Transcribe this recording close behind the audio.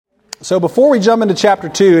So before we jump into chapter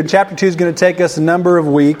 2, and chapter 2 is going to take us a number of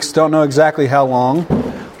weeks, don't know exactly how long,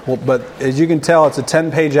 but as you can tell, it's a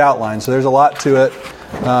 10-page outline, so there's a lot to it.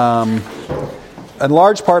 In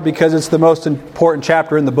large part because it's the most important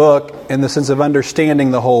chapter in the book in the sense of understanding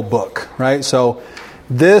the whole book, right? So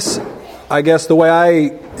this, I guess the way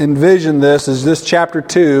I envision this is this chapter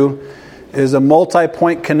 2 is a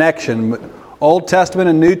multi-point connection. Old Testament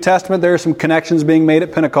and New Testament, there are some connections being made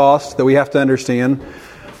at Pentecost that we have to understand.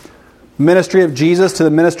 Ministry of Jesus to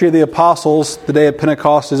the ministry of the apostles, the day of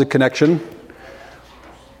Pentecost is a connection.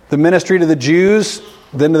 The ministry to the Jews,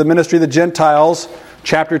 then to the ministry of the Gentiles.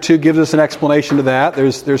 Chapter 2 gives us an explanation to that.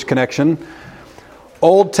 There's connection.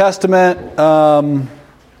 Old Testament, all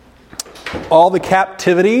the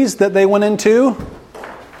captivities that they went into,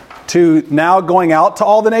 to now going out to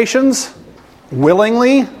all the nations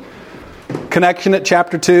willingly. Connection at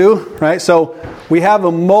chapter 2, right? So we have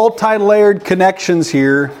a multi-layered connections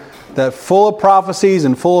here that full of prophecies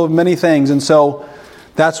and full of many things. And so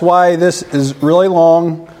that's why this is really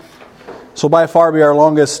long. So by far be our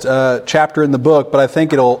longest chapter in the book, but I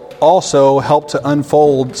think it'll also help to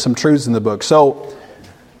unfold some truths in the book. So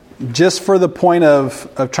just for the point of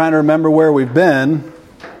trying to remember where we've been,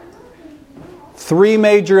 3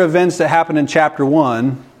 major events that happen in chapter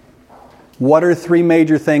 1. What are 3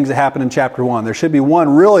 major things that happen in chapter 1? There should be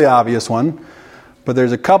one really obvious one, but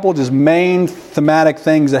there's a couple just main thematic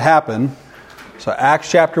things that happen. So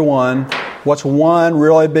Acts chapter 1, what's one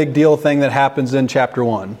really big deal thing that happens in chapter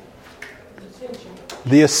 1?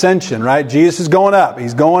 The ascension, right? Jesus is going up.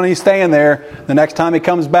 He's going, he's staying there. The next time he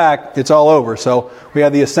comes back, it's all over. So we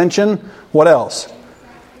have the ascension. What else?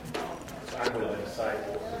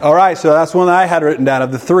 All right, so that's one that I had written down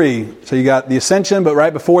of the 3. So you got the ascension, but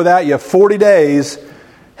right before that, you have 40 days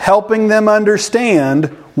helping them understand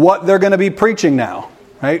what they're going to be preaching now,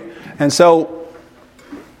 right? And so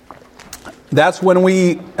that's when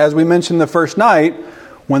we, as we mentioned the first night,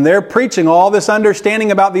 when they're preaching all this understanding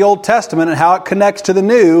about the Old Testament and how it connects to the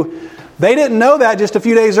New, they didn't know that just a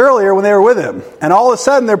few days earlier when they were with him. And all of a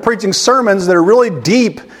sudden they're preaching sermons that are really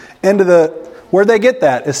deep into where'd they get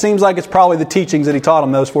that? It seems like it's probably the teachings that he taught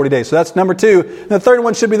them those 40 days. So that's number 2. And the third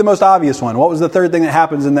one should be the most obvious one. What was the third thing that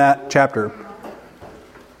happens in that chapter?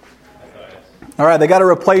 All right, they got to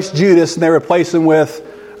replace Judas, and they replace him with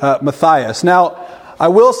Matthias. Now, I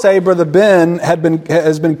will say Brother Ben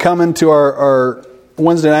has been coming to our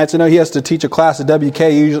Wednesday nights. I know he has to teach a class at WK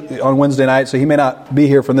usually on Wednesday night, so he may not be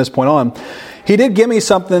here from this point on. He did give me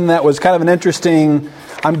something that was kind of an interesting,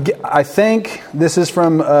 I think this is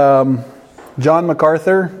from John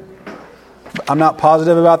MacArthur. I'm not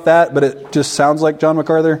positive about that, but it just sounds like John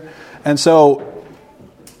MacArthur. And so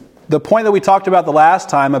the point that we talked about the last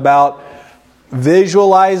time about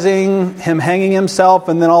visualizing him hanging himself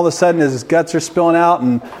and then all of a sudden his guts are spilling out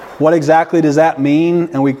and what exactly does that mean?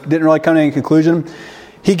 And we didn't really come to any conclusion.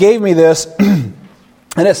 He gave me this and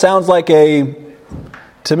it sounds like to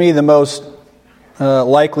me, the most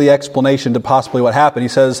likely explanation to possibly what happened. He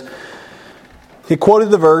says, he quoted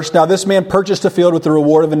the verse, "Now this man purchased a field with the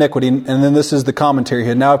reward of iniquity," and then this is the commentary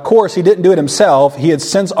here. "Now, of course, he didn't do it himself. He had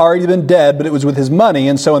since already been dead, but it was with his money,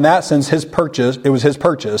 and so in that sense, it was his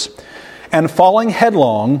purchase. And falling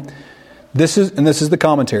headlong," this is the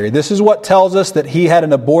commentary, "this is what tells us that he had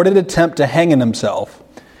an aborted attempt to hang himself.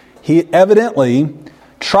 He evidently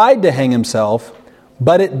tried to hang himself,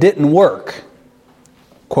 but it didn't work."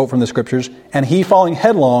 Quote from the scriptures, "And he falling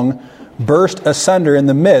headlong burst asunder in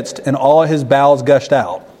the midst, and all his bowels gushed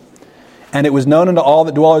out. And it was known unto all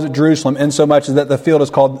that dwellers at Jerusalem, insomuch as that the field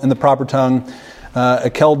is called in the proper tongue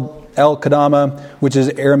El-Kedama, which is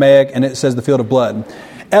Aramaic, and it says the field of blood.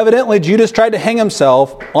 Evidently, Judas tried to hang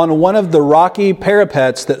himself on one of the rocky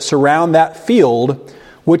parapets that surround that field,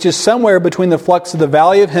 which is somewhere between the flux of the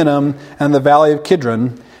valley of Hinnom and the valley of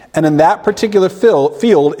Kidron. And in that particular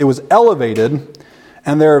field, it was elevated,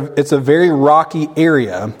 and it's a very rocky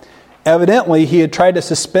area. Evidently, he had tried to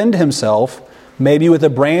suspend himself, maybe with a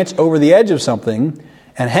branch over the edge of something,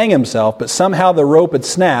 and hang himself, but somehow the rope had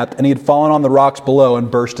snapped, and he had fallen on the rocks below and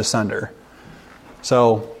burst asunder."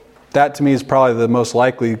 So that to me is probably the most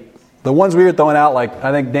likely. The ones we were throwing out, like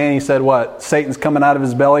I think Danny said, what, Satan's coming out of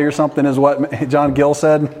his belly or something is what John Gill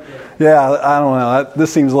said. Yeah, I don't know.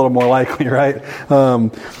 This seems a little more likely, right?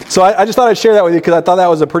 So I just thought I'd share that with you because I thought that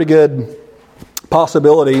was a pretty good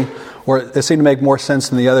possibility, or it seemed to make more sense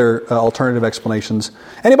than the other alternative explanations.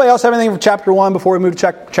 Anybody else have anything from chapter 1 before we move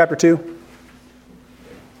to chapter 2?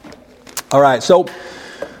 All right, so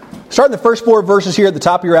starting the first 4 verses here at the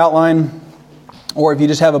top of your outline, or if you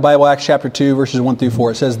just have a Bible, Acts chapter 2, verses 1 through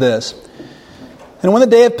 4, it says this. "And when the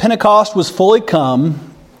day of Pentecost was fully come,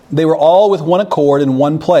 they were all with one accord in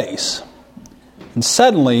one place. And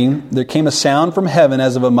suddenly there came a sound from heaven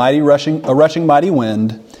as of a rushing mighty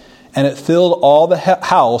wind, and it filled all the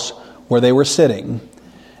house where they were sitting.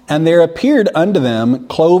 And there appeared unto them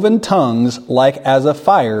cloven tongues like as of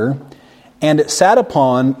fire, and it sat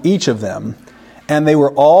upon each of them. And they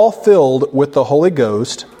were all filled with the Holy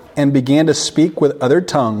Ghost, and began to speak with other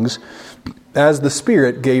tongues, as the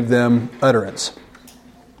Spirit gave them utterance.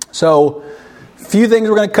 So, few things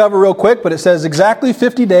we're going to cover real quick, but it says exactly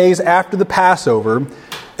 50 days after the Passover,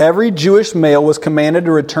 every Jewish male was commanded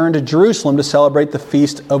to return to Jerusalem to celebrate the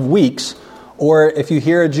Feast of Weeks, or if you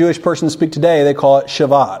hear a Jewish person speak today, they call it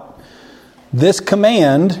Shavat. This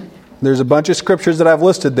command, there's a bunch of scriptures that I've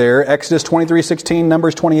listed there. Exodus 23:16,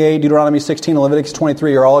 Numbers 28, Deuteronomy 16, and Leviticus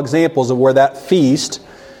 23 are all examples of where that feast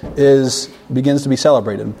begins to be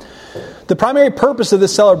celebrated. The primary purpose of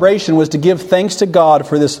this celebration was to give thanks to God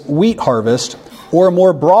for this wheat harvest, or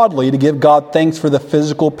more broadly, to give God thanks for the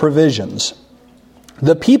physical provisions.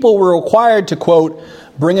 The people were required to, quote,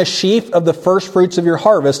 bring a sheaf of the first fruits of your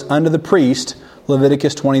harvest unto the priest,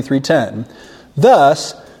 Leviticus 23:10.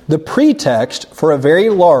 Thus, the pretext for a very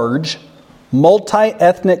large,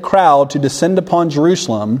 multi-ethnic crowd to descend upon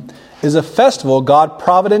Jerusalem is a festival God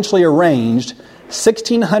providentially arranged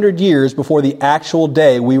 1,600 years before the actual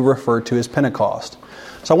day we refer to as Pentecost.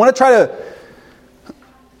 So I want to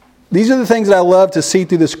these are the things that I love to see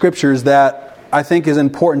through the scriptures that I think is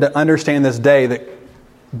important to understand this day, that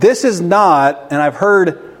this is not, and I've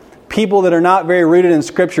heard people that are not very rooted in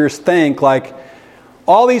scriptures think like,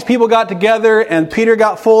 all these people got together and Peter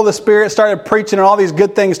got full of the Spirit, started preaching, and all these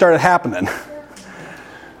good things started happening.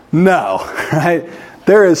 No, right?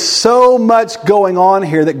 There is so much going on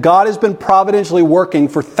here that God has been providentially working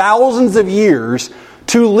for thousands of years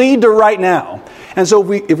to lead to right now. And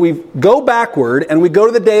so if we go backward and we go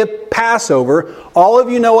to the day of Passover, all of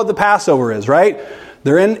you know what the Passover is, right?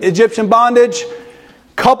 They're in Egyptian bondage.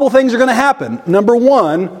 Couple things are going to happen. Number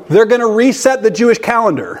one, they're going to reset the Jewish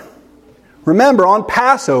calendar. Remember, on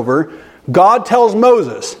Passover, God tells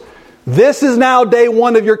Moses, this is now day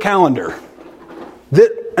one of your calendar.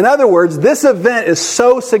 In other words, this event is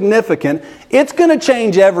so significant, it's going to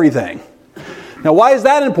change everything. Now, why is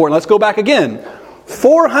that important? Let's go back again.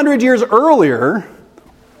 400 years earlier,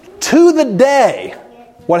 to the day,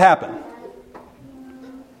 what happened?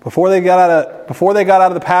 Before they got out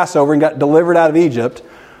of the Passover and got delivered out of Egypt,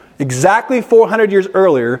 exactly 400 years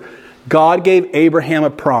earlier, God gave Abraham a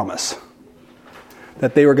promise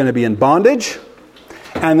that they were going to be in bondage,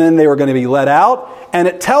 and then they were going to be let out. And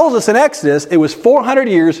it tells us in Exodus, it was 400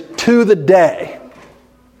 years to the day.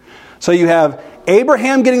 So you have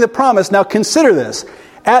Abraham getting the promise. Now consider this.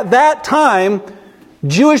 At that time,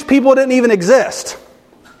 Jewish people didn't even exist.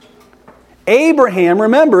 Abraham,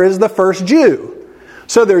 remember, is the first Jew.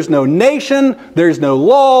 So there's no nation, there's no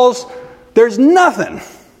laws, there's nothing.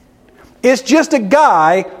 It's just a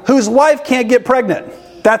guy whose wife can't get pregnant.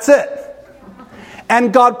 That's it.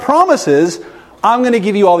 And God promises, I'm going to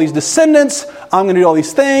give you all these descendants, I'm going to do all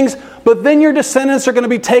these things, but then your descendants are going to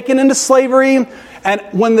be taken into slavery. And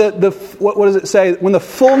when what does it say? When the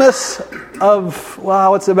fullness of,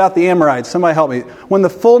 what's about the Amorites? Somebody help me. When the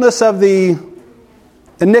fullness of the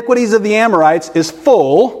iniquities of the Amorites is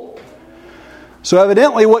full. So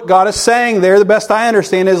evidently what God is saying there, the best I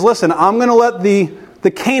understand, is, listen, I'm going to let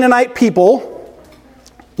the Canaanite people,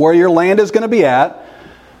 where your land is going to be at,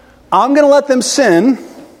 I'm going to let them sin,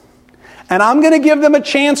 and I'm going to give them a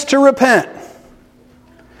chance to repent.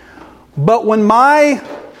 But when my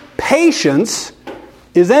patience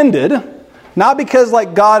is ended, not because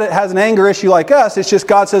like God has an anger issue like us, it's just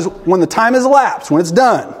God says when the time has elapsed, when it's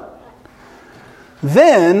done,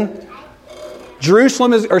 then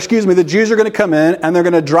the Jews are going to come in and they're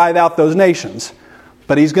going to drive out those nations.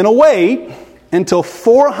 But He's going to wait until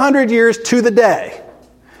 400 years to the day,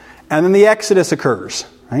 and then the Exodus occurs.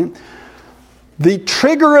 Right? The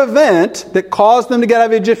trigger event that caused them to get out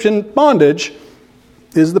of Egyptian bondage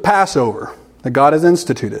is the Passover that God has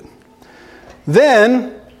instituted.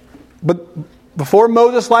 Then, but before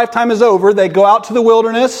Moses' lifetime is over, they go out to the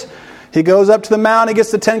wilderness. He goes up to the mount, he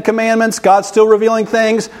gets the 10 Commandments. God's still revealing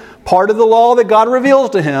things. Part of the law that God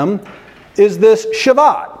reveals to him is this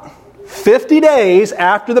Shavat. 50 days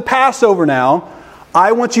after the Passover now,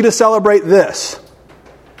 I want you to celebrate this.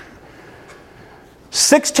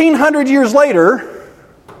 1,600 years later,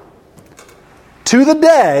 to the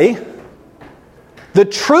day, the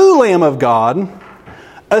true Lamb of God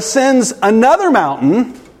ascends another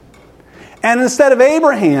mountain, and instead of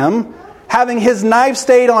Abraham having his knife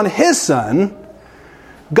stayed on his son,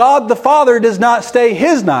 God the Father does not stay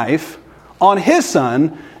His knife on His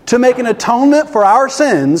Son. to make an atonement for our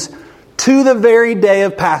sins to the very day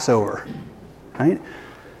of Passover. Right?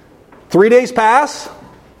 3 days pass.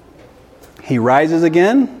 He rises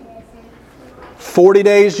again. 40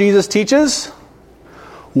 days Jesus teaches.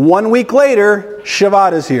 1 week later,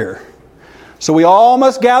 Shabbat is here. So we all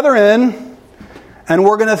must gather in, and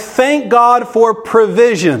we're going to thank God for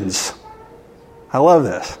provisions. I love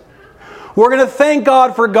this. We're going to thank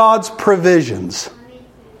God for God's provisions.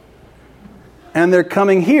 And they're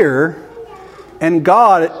coming here, and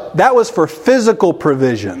God, that was for physical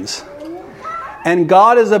provisions. And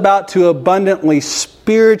God is about to abundantly,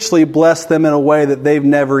 spiritually bless them in a way that they've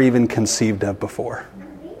never even conceived of before.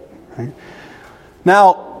 Right?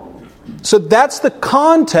 Now, so that's the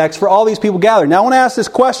context for all these people gathered. Now I want to ask this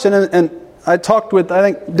question, and I talked with, I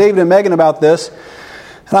think, David and Megan about this,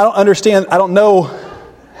 and I don't know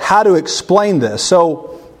how to explain this.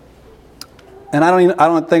 So, and I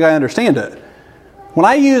don't think I understand it. When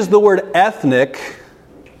I use the word ethnic,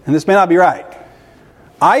 and this may not be right,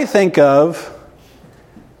 I think of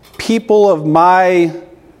people of my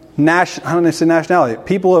nationality,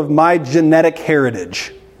 people of my genetic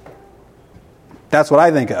heritage. That's what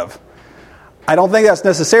I think of. I don't think that's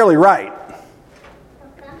necessarily right.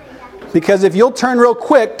 Because if you'll turn real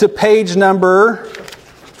quick to page number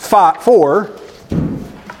 4,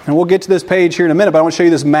 and we'll get to this page here in a minute, but I want to show you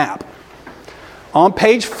this map. On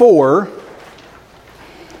page 4,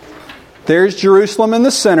 there's Jerusalem in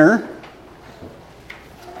the center.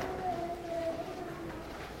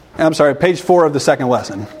 I'm sorry, page 4 of the second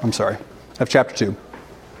lesson. Of chapter 2.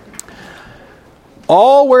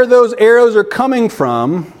 All where those arrows are coming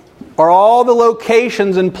from are all the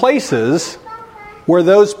locations and places where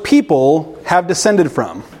those people have descended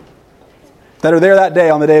from, that are there that day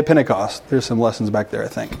on the day of Pentecost. There's some lessons back there, I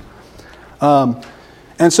think.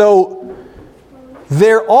 And so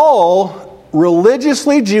they're all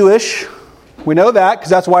religiously Jewish. We know that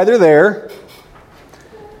because that's why they're there.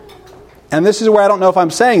 And this is where I don't know if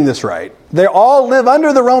I'm saying this right. They all live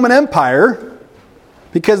under the Roman Empire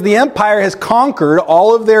because the empire has conquered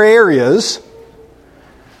all of their areas.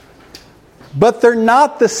 But they're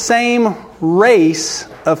not the same race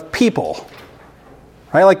of people.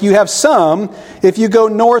 Right? Like you have some, if you go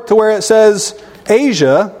north to where it says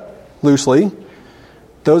Asia, loosely,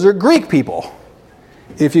 those are Greek people.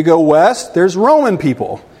 If you go west, there's Roman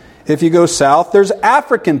people. If you go south, there's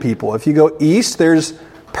African people. If you go east, there's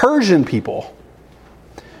Persian people.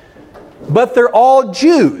 But they're all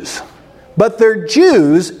Jews. But they're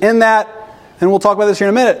Jews in that, and we'll talk about this here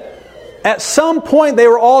in a minute, at some point they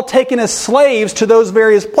were all taken as slaves to those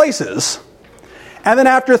various places. And then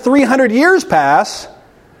after 300 years pass,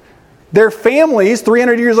 their families,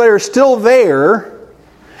 300 years later, are still there,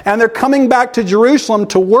 and they're coming back to Jerusalem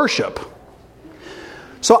to worship.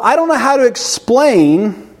 So I don't know how to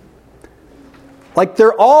explain, like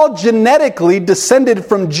they're all genetically descended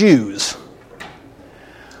from Jews.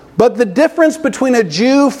 But the difference between a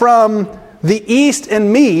Jew from the East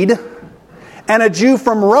and Mede and a Jew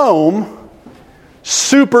from Rome,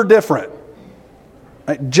 super different.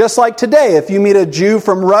 Right? Just like today, if you meet a Jew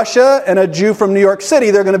from Russia and a Jew from New York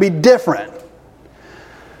City, they're going to be different.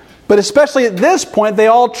 But especially at this point, they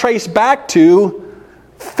all trace back to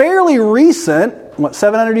fairly recent,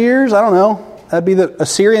 700 years? I don't know. That'd be the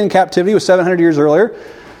Assyrian captivity was 700 years earlier.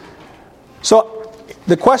 So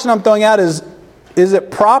the question I'm throwing out is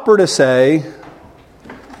it proper to say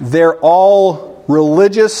they're all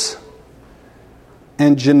religious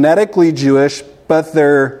and genetically Jewish, but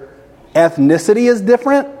their ethnicity is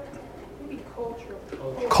different? Maybe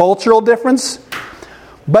cultural difference?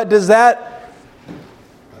 But does that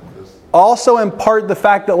also impart the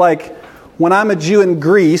fact that, like, when I'm a Jew in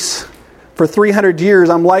Greece, for 300 years,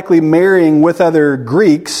 I'm likely marrying with other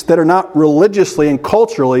Greeks that are not religiously and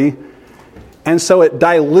culturally, and so it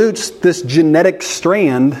dilutes this genetic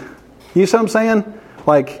strand. You see what I'm saying?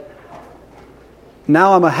 Like,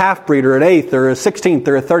 now I'm a half-breed or an eighth or a 16th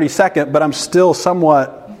or a 32nd, but I'm still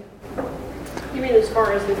somewhat... You mean as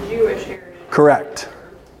far as the Jewish heritage? Correct.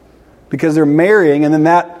 Because they're marrying, and then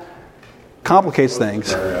that complicates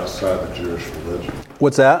things. Marry outside the Jewish religion.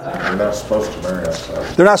 What's that? They're not supposed to marry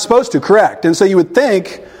outside. They're not supposed to, correct. And so you would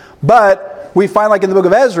think, but we find, like in the book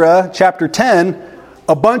of Ezra, chapter 10,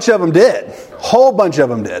 a bunch of them did. A whole bunch of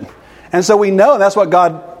them did. And so we know that's what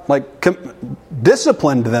God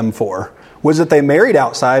disciplined them for, was that they married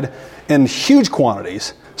outside in huge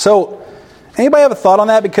quantities. So anybody have a thought on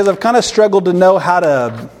that? Because I've kind of struggled to know how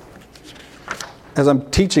to, as I'm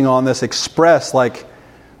teaching on this, express, like,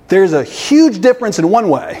 there's a huge difference in one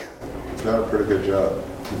way. You've done a pretty good job.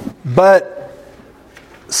 But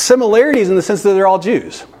similarities in the sense that they're all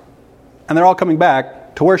Jews. And they're all coming back.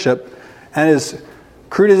 to worship. And as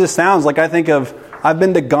crude as it sounds, like I think of, I've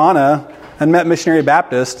been to Ghana and met Missionary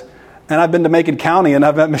Baptist, and I've been to Macon County and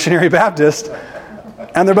I've met Missionary Baptist,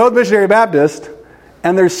 and they're both Missionary Baptist,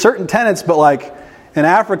 and there's certain tenets, but like in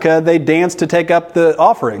Africa, they dance to take up the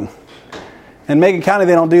offering. In Macon County,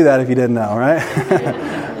 they don't do that if you didn't know,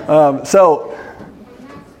 right? So,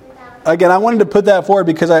 again, I wanted to put that forward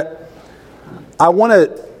because I want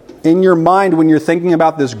to, in your mind, when you're thinking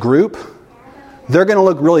about this group, they're going to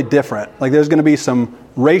look really different. Like there's going to be some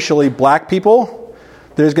racially black people.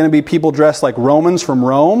 There's going to be people dressed like Romans from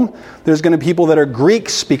Rome. There's going to be people that are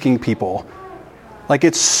Greek-speaking people. Like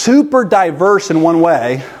it's super diverse in one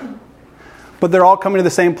way, but they're all coming to the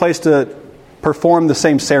same place to perform the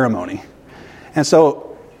same ceremony. And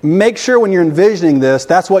so make sure when you're envisioning this,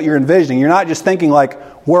 that's what you're envisioning. You're not just thinking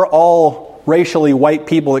like we're all racially white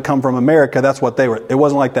people that come from America. That's what they were. It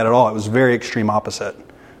wasn't like that at all. It was very extreme opposite.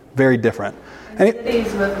 Very different.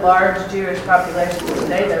 Cities with large Jewish populations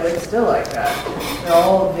today, though, it's still like that. They're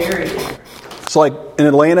all very different. So like in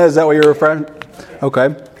Atlanta, is that what you're referring to? Okay.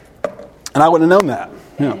 And I wouldn't have known that.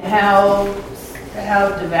 Yeah. And how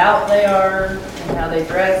devout they are, and how they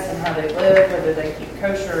dress, and how they live, whether they keep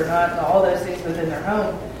kosher or not, and all those things within their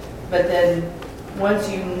home. But then once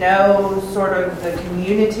you know sort of the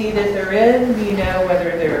community that they're in, you know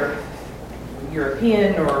whether they're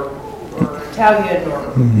European or Italian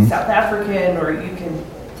or South African, or you can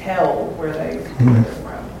tell where they're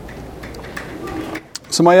from.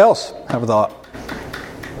 Somebody else have a thought?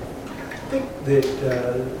 I think that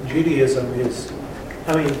Judaism is,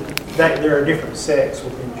 there are different sects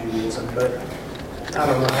within Judaism, but I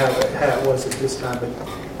don't know how it was at this time,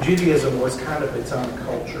 but Judaism was kind of its own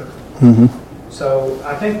culture. Mm-hmm. So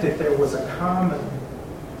I think that there was a common,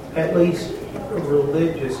 at least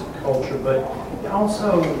religious culture, but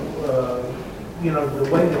also, the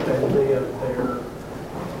way that they live,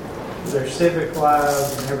 their civic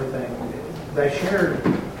lives and everything, they shared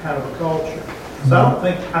kind of a culture. So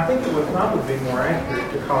I think it would probably be more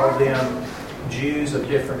accurate to call them Jews of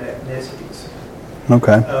different ethnicities.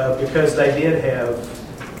 Okay. Because they did have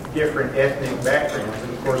different ethnic backgrounds.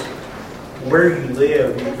 And of course, where you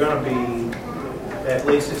live, you're going to be, at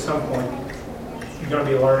least at some point, you're going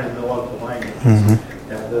to be learning the local language. Mm-hmm.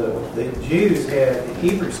 Now, the Jews had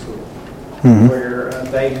Hebrew school, where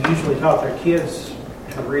they usually taught their kids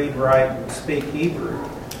to read, write, and speak Hebrew.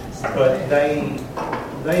 But they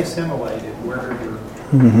assimilated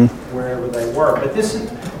wherever they were. But this is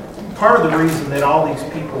part of the reason that all these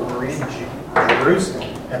people were in Jerusalem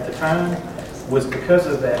at the time was because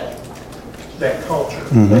of that culture,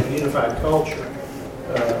 that unified culture.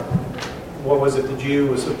 What was it? The Jew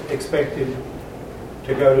was expected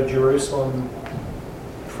to go to Jerusalem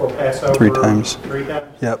for Passover 3 times. 3 times?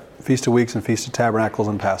 Yep. Feast of Weeks and Feast of Tabernacles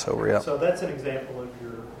and Passover. Yep. So that's an example of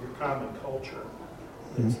your common culture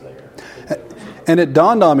that's there. And it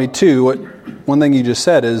dawned on me too, one thing you just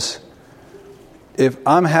said is, if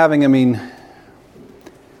I'm having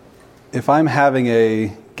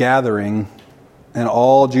a gathering and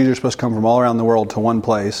all Jews are supposed to come from all around the world to one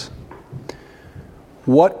place,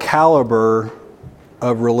 what caliber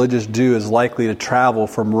of religious Jew is likely to travel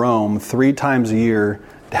from Rome 3 times a year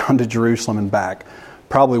down to Jerusalem and back?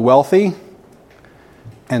 Probably wealthy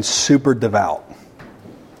and super devout.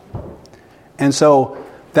 And so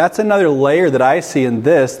that's another layer that I see in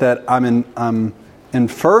this that I'm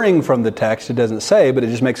inferring from the text. It doesn't say, but it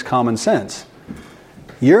just makes common sense.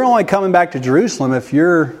 You're only coming back to Jerusalem if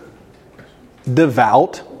you're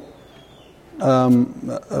devout,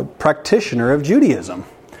 a practitioner of Judaism.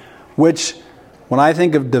 Which, when I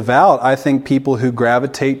think of devout, I think people who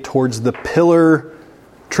gravitate towards the pillar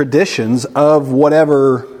traditions of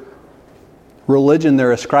whatever religion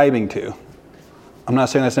they're ascribing to. I'm not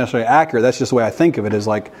saying that's necessarily accurate. That's just the way I think of it. Is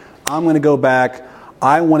like, I'm going to go back.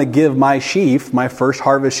 I want to give my sheaf, my first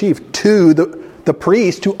harvest sheaf, to the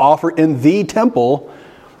priest to offer in the temple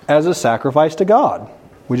as a sacrifice to God,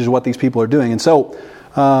 which is what these people are doing. And so,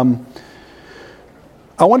 I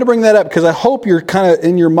want to bring that up because I hope you're kind of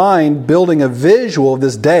in your mind building a visual of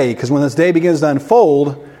this day. Because when this day begins to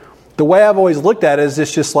unfold, the way I've always looked at it is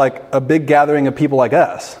it's just like a big gathering of people like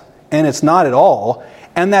us, and it's not at all.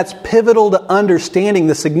 And that's pivotal to understanding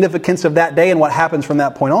the significance of that day and what happens from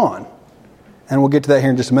that point on. And we'll get to that here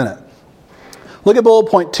in just a minute. Look at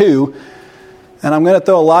bullet point 2. And I'm going to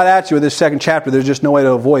throw a lot at you with this second chapter. There's just no way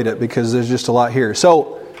to avoid it because there's just a lot here.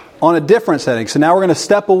 So, on a different setting. So now we're going to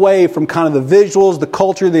step away from kind of the visuals, the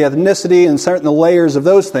culture, the ethnicity, and certain the layers of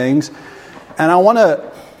those things. And I want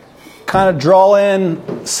to kind of draw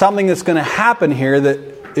in something that's going to happen here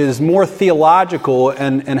that is more theological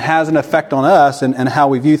and has an effect on us and how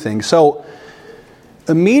we view things. So,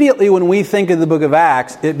 immediately when we think of the book of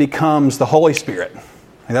Acts, it becomes the Holy Spirit.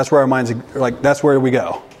 That's where our minds, that's where we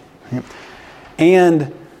go.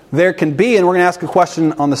 And there can be, and we're going to ask a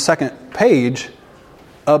question on the second page,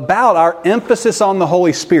 about our emphasis on the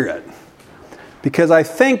Holy Spirit. Because I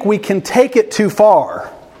think we can take it too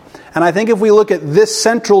far. And I think if we look at this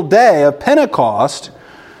central day of Pentecost,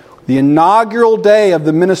 the inaugural day of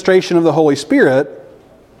the ministration of the Holy Spirit,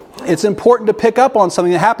 it's important to pick up on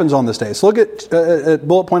something that happens on this day. So look at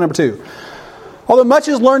bullet point number 2. Although much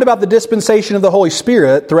is learned about the dispensation of the Holy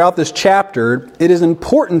Spirit throughout this chapter, it is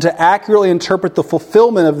important to accurately interpret the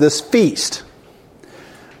fulfillment of this feast.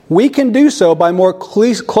 We can do so by more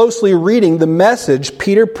closely reading the message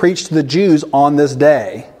Peter preached to the Jews on this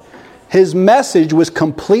day. His message was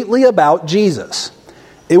completely about Jesus.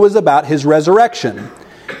 It was about His resurrection.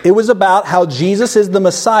 It was about how Jesus is the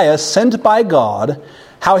Messiah sent by God,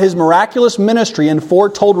 how His miraculous ministry and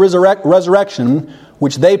foretold resurrection,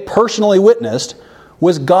 which they personally witnessed,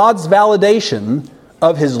 was God's validation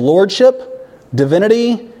of His lordship,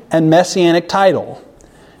 divinity, and messianic title.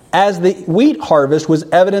 As the wheat harvest was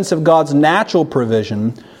evidence of God's natural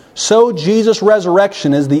provision, so Jesus'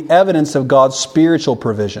 resurrection is the evidence of God's spiritual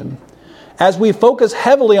provision. As we focus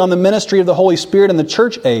heavily on the ministry of the Holy Spirit in the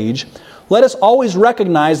church age, let us always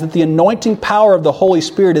recognize that the anointing power of the Holy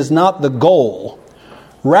Spirit is not the goal.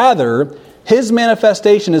 Rather, His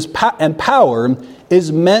manifestation and power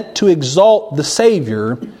is meant to exalt the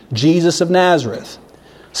Savior, Jesus of Nazareth.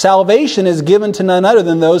 Salvation is given to none other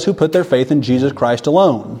than those who put their faith in Jesus Christ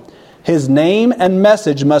alone. His name and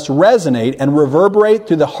message must resonate and reverberate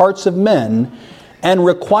through the hearts of men, and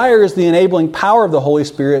requires the enabling power of the Holy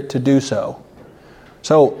Spirit to do so.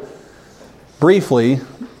 So, briefly,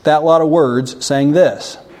 that lot of words saying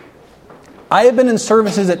this. I have been in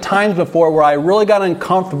services at times before where I really got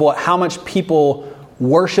uncomfortable at how much people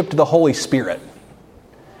worshiped the Holy Spirit.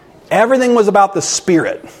 Everything was about the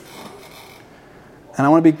Spirit. And I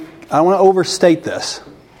want to overstate this.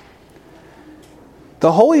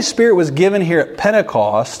 The Holy Spirit was given here at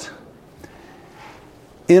Pentecost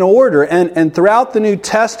in order, and throughout the New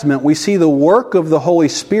Testament, we see the work of the Holy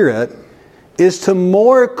Spirit is to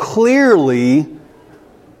more clearly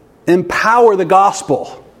empower the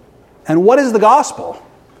gospel. And what is the gospel?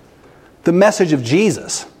 The message of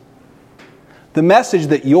Jesus. The message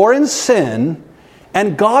that you're in sin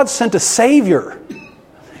and God sent a Savior.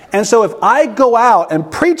 And so if I go out and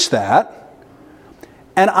preach that,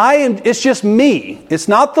 and it's just me. It's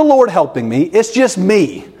not the Lord helping me. It's just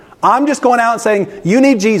me. I'm just going out and saying, you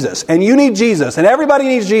need Jesus, and you need Jesus, and everybody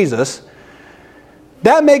needs Jesus.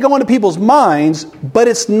 That may go into people's minds, but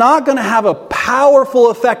it's not going to have a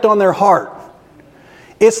powerful effect on their heart.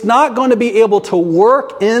 It's not going to be able to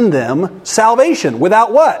work in them salvation.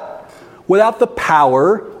 Without what? Without the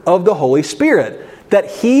power of the Holy Spirit.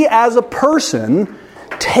 That He, as a person,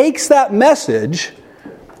 takes that message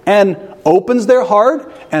and opens their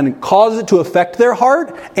heart and causes it to affect their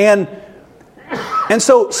heart. And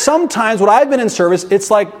so sometimes what I've been in service, it's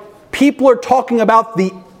like people are talking about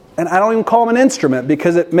and I don't even call him an instrument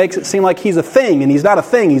because it makes it seem like he's a thing, and he's not a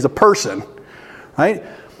thing, he's a person. Right?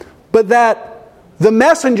 But that the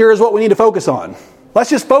messenger is what we need to focus on. Let's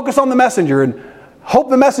just focus on the messenger and hope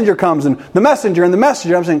the messenger comes, and the messenger and the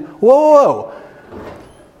messenger. I'm saying, whoa.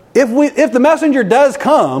 If the messenger does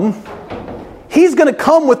come, he's going to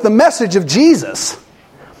come with the message of Jesus.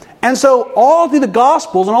 And so all through the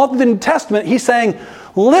Gospels and all through the New Testament, he's saying,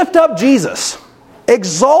 lift up Jesus.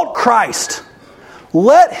 Exalt Christ.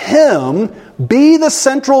 Let Him be the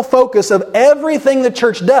central focus of everything the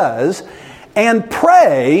church does, and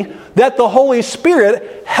pray that the Holy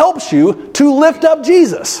Spirit helps you to lift up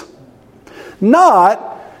Jesus.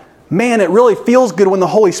 Not, man, it really feels good when the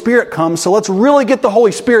Holy Spirit comes, so let's really get the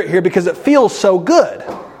Holy Spirit here because it feels so good.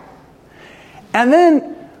 And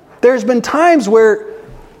then there's been times where,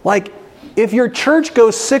 like, if your church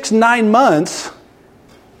goes 6-9 months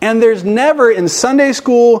and there's never in Sunday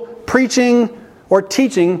school, preaching, or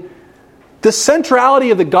teaching, the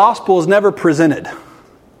centrality of the gospel is never presented.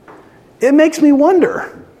 It makes me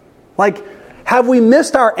wonder, like, have we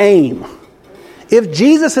missed our aim? If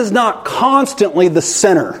Jesus is not constantly the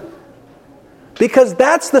center, because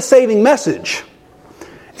that's the saving message.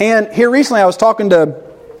 And here recently I was talking to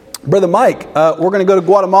Brother Mike. We're going to go to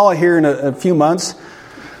Guatemala here in a few months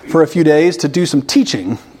for a few days to do some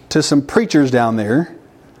teaching to some preachers down there.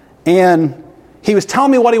 And he was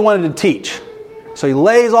telling me what he wanted to teach. So he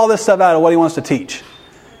lays all this stuff out of what he wants to teach.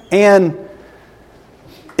 And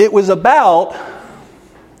it was about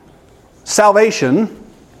salvation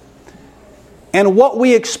and what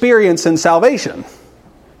we experience in salvation.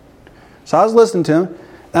 So I was listening to him,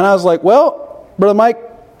 and I was like, well, Brother Mike,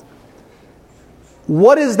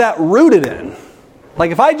 what is that rooted in? Like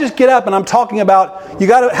if I just get up and I'm talking about you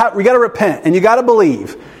got to repent and you got to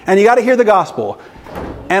believe and you got to hear the gospel,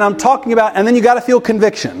 and I'm talking about, and then you got to feel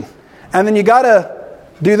conviction, and then you got to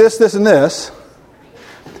do this, this, and this,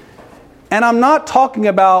 and I'm not talking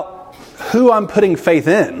about who I'm putting faith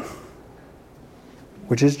in,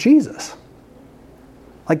 which is Jesus.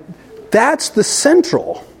 Like that's the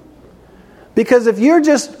central. Because if you're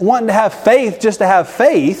just wanting to have faith just to have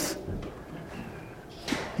faith,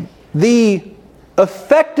 the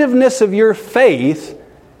effectiveness of your faith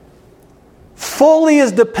fully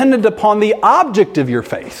is dependent upon the object of your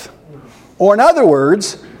faith. Or in other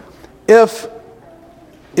words, if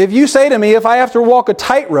you say to me, if I have to walk a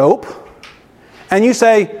tightrope, and you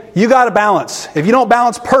say, you got to balance. If you don't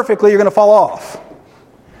balance perfectly, you're going to fall off.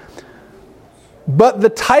 But the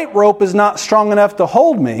tightrope is not strong enough to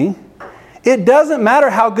hold me. It doesn't matter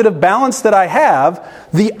how good of balance that I have.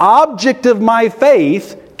 The object of my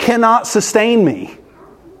faith cannot sustain me.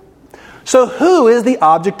 So who is the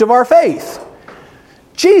object of our faith?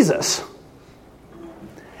 Jesus.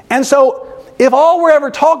 And so if all we're ever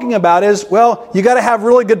talking about is, well, you got to have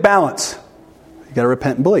really good balance. You got to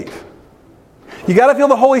repent and believe. You got to feel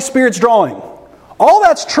the Holy Spirit's drawing. All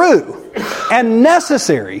that's true and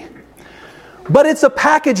necessary. But it's a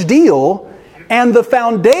package deal. And the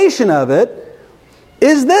foundation of it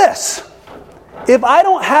is this. If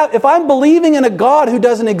I'm believing in a God who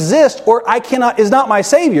doesn't exist or is not my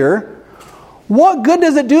Savior, what good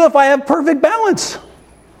does it do if I have perfect balance?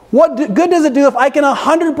 What good does it do if I can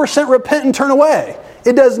 100% repent and turn away?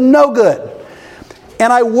 It does no good.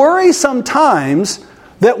 And I worry sometimes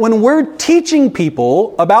that when we're teaching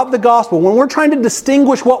people about the gospel, when we're trying to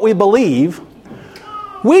distinguish what we believe,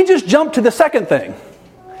 we just jump to the second thing.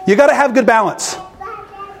 You got to have good balance.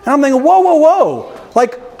 And I'm thinking, whoa.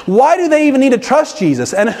 Like, why do they even need to trust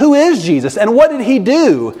Jesus? And who is Jesus? And what did He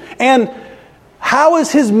do? And how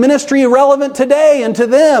is His ministry relevant today and to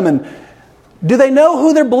them? And do they know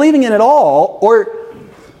who they're believing in at all? Or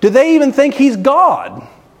do they even think He's God?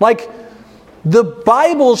 Like, the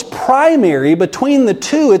Bible's primary, between the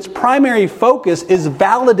two, its primary focus is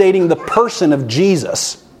validating the person of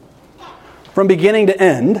Jesus from beginning to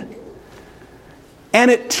end. And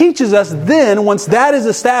it teaches us then, once that is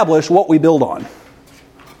established, what we build on.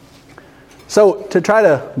 So, to try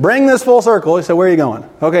to bring this full circle, he said, where are you going?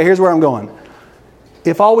 Okay, here's where I'm going.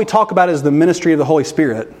 If all we talk about is the ministry of the Holy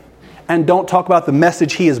Spirit, and don't talk about the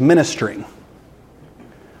message He is ministering,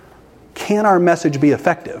 can our message be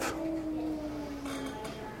effective?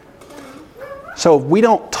 So we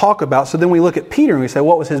don't talk about, so then we look at Peter and we say,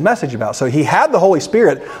 what was his message about? So he had the Holy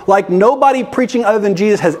Spirit like nobody preaching other than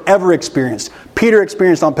Jesus has ever experienced. Peter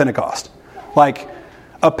experienced on Pentecost. Like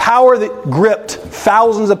a power that gripped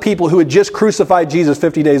thousands of people who had just crucified Jesus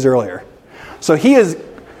 50 days earlier. So he is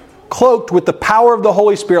cloaked with the power of the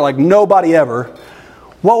Holy Spirit like nobody ever.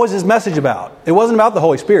 What was his message about? It wasn't about the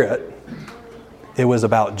Holy Spirit. It was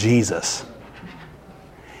about Jesus.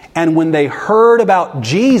 And when they heard about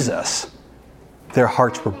Jesus, their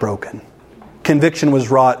hearts were broken. Conviction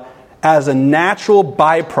was wrought as a natural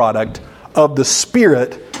byproduct of the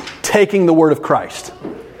Spirit taking the word of Christ.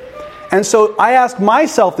 And so I ask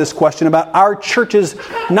myself this question about our church's,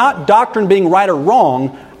 not doctrine being right or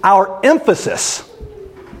wrong, our emphasis.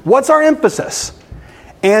 What's our emphasis?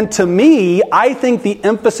 And to me, I think the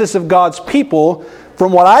emphasis of God's people,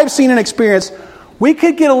 from what I've seen and experienced, we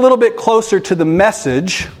could get a little bit closer to the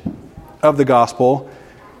message of the gospel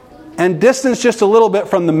and distance just a little bit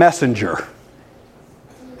from the messenger.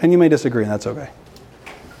 And you may disagree, and that's okay.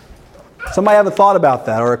 Somebody have a thought about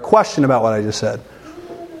that or a question about what I just said?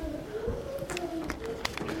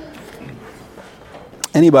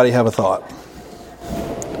 Anybody have a thought?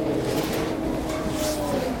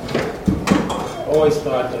 I always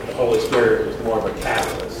thought that the Holy Spirit was more of a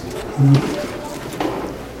catalyst.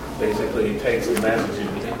 Basically, He takes the message and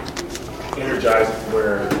energizes it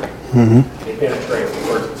where it penetrates the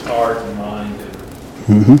person's heart and mind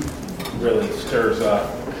and really stirs up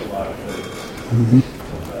a lot of things,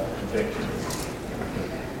 conviction.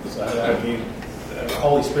 So I view the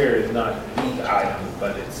Holy Spirit is not the item,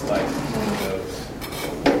 but it's like one of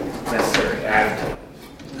those necessary additives.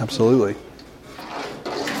 Absolutely.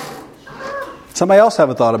 Somebody else have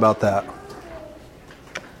a thought about that?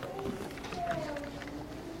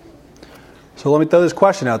 So let me throw this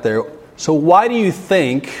question out there. So why do you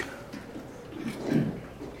think,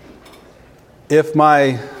 if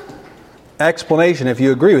my explanation, if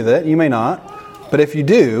you agree with it, you may not, but if you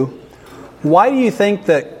do, why do you think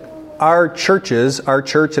that our churches, our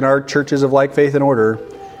church and our churches of like faith and order,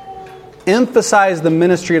 emphasize the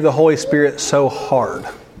ministry of the Holy Spirit so hard?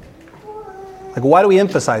 Like, why do we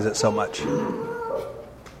emphasize it so much? I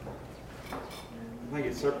think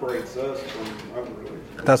it separates us from other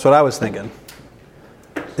religions. That's what I was thinking.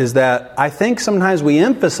 Is that I think sometimes we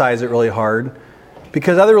emphasize it really hard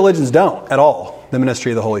because other religions don't at all, the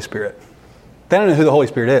ministry of the Holy Spirit. They don't know who the Holy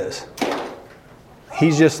Spirit is.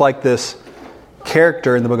 He's just like this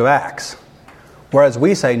character in the book of Acts. Whereas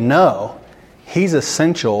we say, no, He's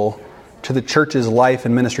essential to the church's life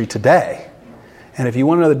and ministry today. And if you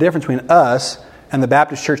want to know the difference between us and the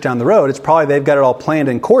Baptist church down the road, it's probably they've got it all planned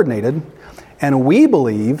and coordinated. And we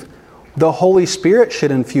believe the Holy Spirit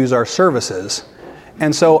should infuse our services.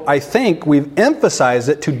 And so I think we've emphasized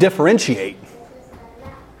it to differentiate.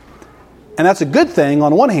 And that's a good thing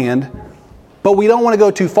on one hand, but we don't want to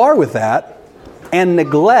go too far with that and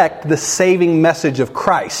neglect the saving message of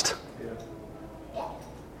Christ.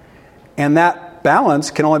 And that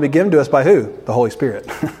balance can only be given to us by who? The Holy Spirit.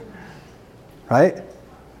 Right?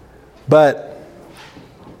 But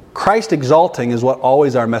Christ exalting is what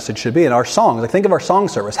always our message should be in our songs. Like, think of our song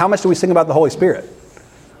service. How much do we sing about the Holy Spirit?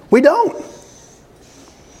 We don't.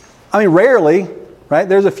 I mean, rarely, right?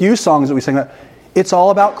 There's a few songs that we sing about. It's all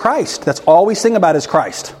about Christ. That's all we sing about is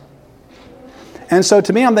Christ. And so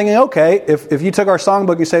to me, I'm thinking, okay, if you took our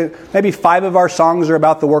songbook, you say maybe 5 of our songs are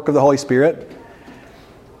about the work of the Holy Spirit.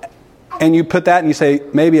 And you put that and you say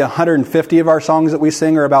maybe 150 of our songs that we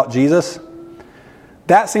sing are about Jesus.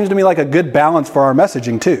 That seems to me like a good balance for our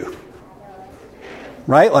messaging too.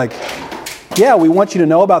 Right? Like, yeah, we want you to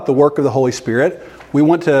know about the work of the Holy Spirit. We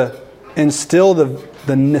want to instill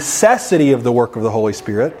the necessity of the work of the Holy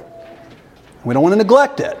Spirit. We don't want to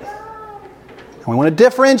neglect it. And we want to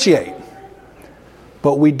differentiate.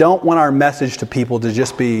 But we don't want our message to people to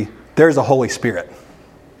just be, there's a Holy Spirit.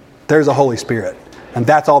 There's a Holy Spirit. And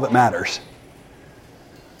that's all that matters.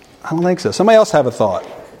 I don't think so. Somebody else have a thought?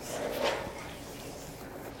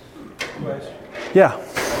 Question. Yeah.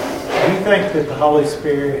 Do you think that the Holy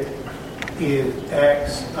Spirit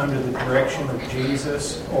acts under the direction of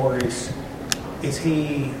Jesus, or is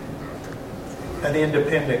He an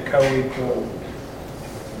independent, co-equal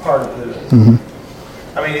part of the...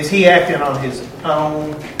 Mm-hmm. I mean, is He acting on His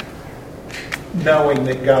own, knowing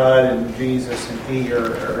that God and Jesus and He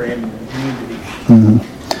are in unity?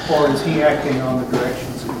 Mm-hmm. Or is He acting on the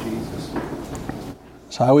directions of Jesus?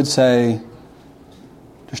 So I would say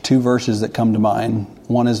there's 2 verses that come to mind.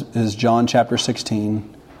 One is John chapter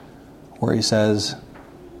 16, where He says,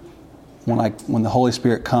 when the Holy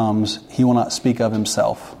Spirit comes, He will not speak of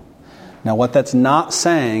Himself. Now what that's not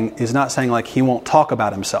saying is not saying like He won't talk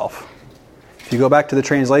about Himself. If you go back to the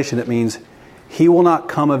translation, it means He will not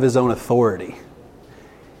come of His own authority.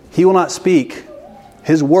 He will not speak.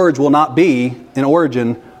 His words will not be, in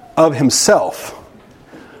origin, of Himself.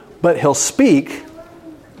 But He'll speak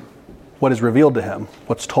what is revealed to Him,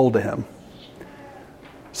 what's told to Him.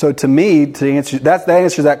 So to me, that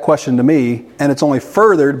answers that question to me, and it's only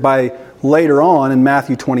furthered by later on in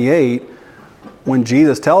Matthew 28, when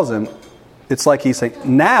Jesus tells him, it's like He's saying,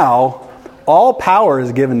 now all power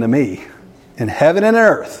is given to me in heaven and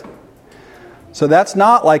earth. So that's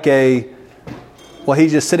not like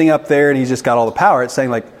He's just sitting up there and He's just got all the power. It's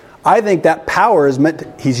saying like, I think that power is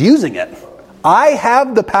He's using it. I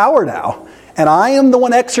have the power now, and I am the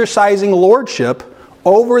one exercising lordship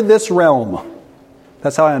over this realm.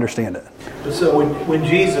 That's how I understand it. So when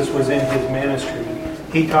Jesus was in His ministry,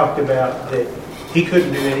 He talked about that He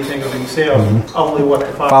couldn't do anything of Himself, only what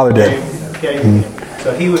the Father gave Him.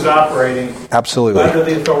 So He was operating absolutely under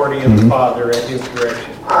the authority of the Father at His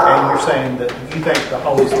direction. And you're saying that you think the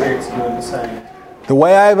Holy Spirit's doing the same. The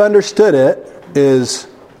way I've understood it is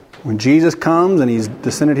when Jesus comes and He's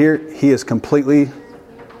descended here, He is completely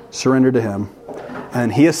surrendered to Him.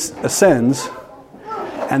 And He ascends.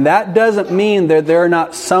 And that doesn't mean that there are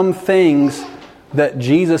not some things that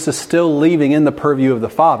Jesus is still leaving in the purview of the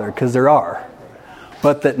Father, because there are.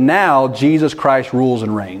 But that now Jesus Christ rules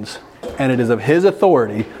and reigns. And it is of His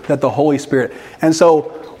authority that the Holy Spirit... And so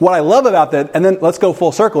what I love about that, and then let's go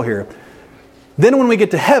full circle here. Then when we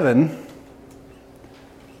get to heaven,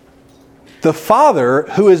 the Father,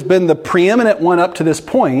 who has been the preeminent one up to this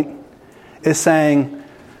point, is saying,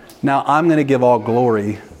 now I'm going to give all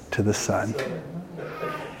glory to the Son.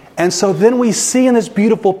 And so then we see in this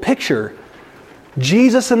beautiful picture,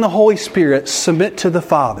 Jesus and the Holy Spirit submit to the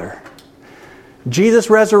Father. Jesus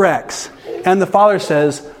resurrects, and the Father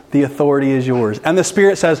says, the authority is yours. And the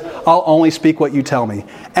Spirit says, I'll only speak what you tell me.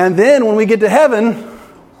 And then when we get to heaven,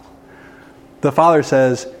 the Father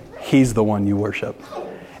says, He's the one you worship.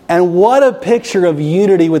 And what a picture of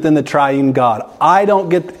unity within the triune God. I'm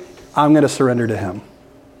going to surrender to Him.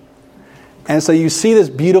 And so you see this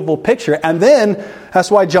beautiful picture. And then, that's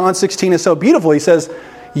why John 16 is so beautiful. He says,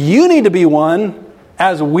 you need to be one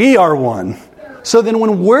as we are one. So then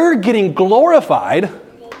when we're getting glorified,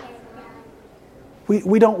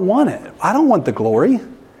 we don't want it. I don't want the glory.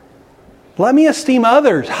 Let me esteem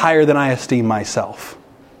others higher than I esteem myself.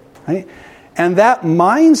 Right? And that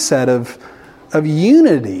mindset of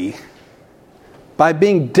unity by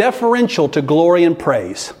being deferential to glory and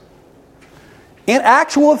praise and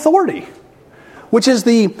actual authority, which is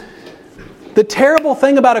the terrible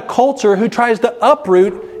thing about a culture who tries to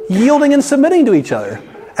uproot yielding and submitting to each other.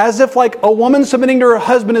 As if like a woman submitting to her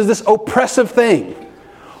husband is this oppressive thing.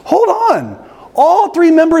 Hold on. All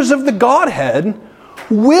three members of the Godhead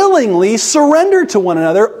willingly surrender to one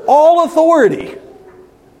another all authority.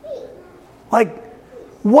 Like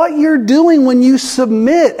what you're doing when you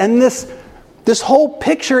submit, and this whole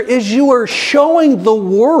picture is you are showing the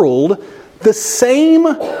world the same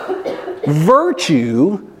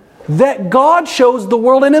virtue that God shows the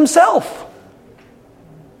world in Himself.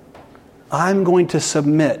 I'm going to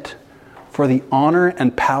submit for the honor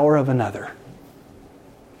and power of another.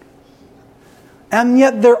 And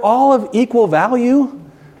yet they're all of equal value.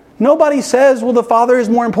 Nobody says, well, the Father is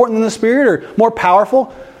more important than the Spirit or more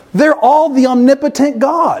powerful. They're all the omnipotent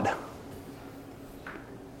God.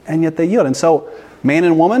 And yet they yield. And so, man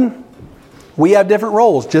and woman, we have different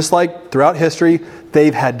roles. Just like throughout history,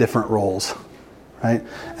 they've had different roles. Right?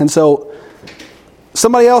 And so,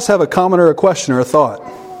 somebody else have a comment or a question or a thought?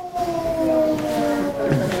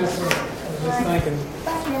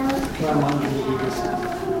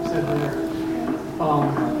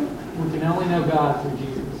 We can only know God through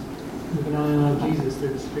Jesus. We can only know Jesus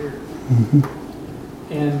through the Spirit. Mm-hmm.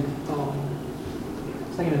 And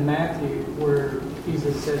thinking in Matthew, where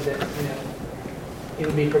Jesus said that it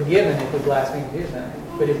would be forgiven if we blaspheme His name,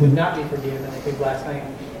 but it would not be forgiven if we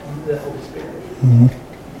blaspheme the Holy Spirit.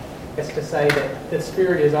 Mm-hmm. It's to say that the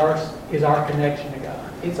Spirit is our connection to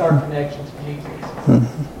God. It's our connection to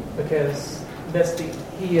Jesus, because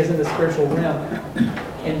He is in the spiritual realm now.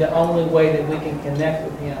 And the only way that we can connect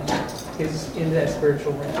with Him is in that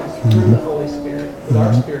spiritual realm, through the Holy Spirit, with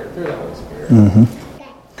our spirit, through the Holy Spirit. Mm-hmm.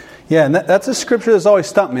 Yeah, and that's a scripture that's always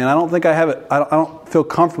stumped me, and I don't think I have it. I don't feel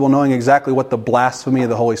comfortable knowing exactly what the blasphemy of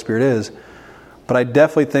the Holy Spirit is, but I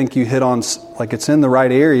definitely think you hit on, like, it's in the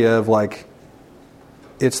right area of, like,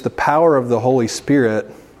 it's the power of the Holy Spirit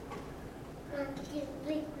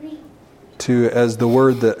to, as the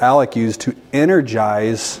word that Alec used, to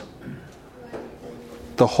energize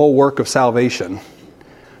the whole work of salvation.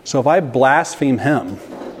 So if I blaspheme Him,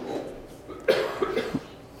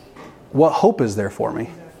 what hope is there for me?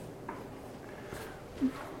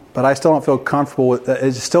 But I still don't feel comfortable with it.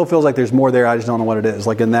 It still feels like there's more there. I just don't know what it is.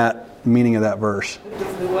 Like in that meaning of that verse.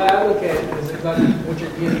 The way I look at it is exactly what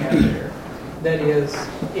you're getting at there. That is,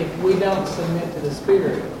 if we don't submit to the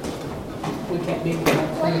Spirit, we can't be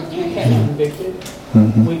convicted.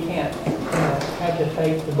 Mm-hmm. We can't have the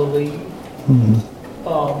faith to believe. Mm-hmm.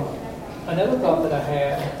 Another thought that I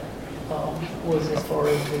had was as far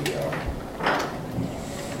as I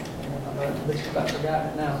just about forgot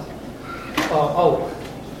it now.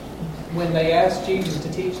 When they asked Jesus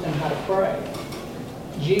to teach them how to pray,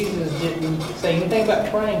 Jesus didn't say anything about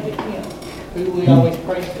praying to Him, who we always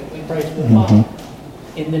pray to. We pray to the Father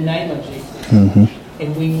in the name of Jesus. Mm-hmm.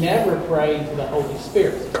 And we never pray to the Holy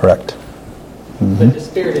Spirit. Correct. Mm-hmm. But the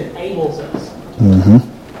Spirit enables us.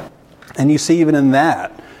 Mm-hmm. And you see even in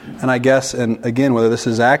that, and I guess, and again, whether this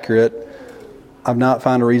is accurate, I've not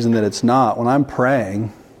found a reason that it's not. When I'm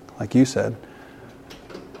praying, like you said,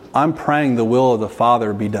 I'm praying the will of the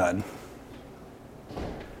Father be done.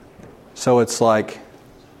 So it's like,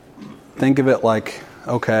 think of it like,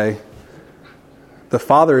 okay, the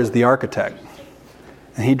Father is the architect,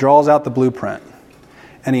 and He draws out the blueprint,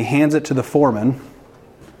 and He hands it to the foreman,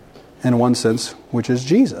 in one sense, which is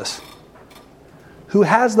Jesus, who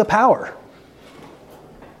has the power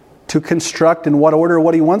to construct in what order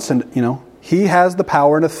what He wants. And, He has the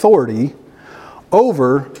power and authority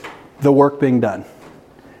over the work being done.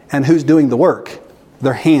 And who's doing the work?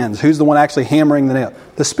 Their hands. Who's the one actually hammering the nail?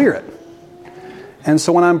 The Spirit. And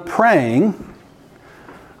so when I'm praying,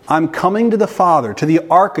 I'm coming to the Father, to the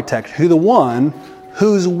architect, who the one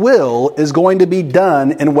whose will is going to be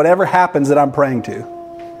done in whatever happens that I'm praying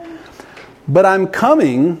to. But I'm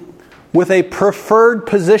coming with a preferred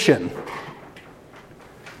position,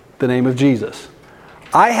 the name of Jesus.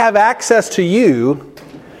 I have access to you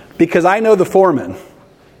because I know the foreman.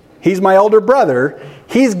 He's my older brother.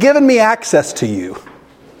 He's given me access to you.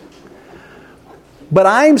 But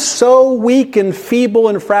I'm so weak and feeble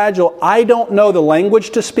and fragile, I don't know the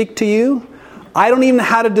language to speak to you. I don't even know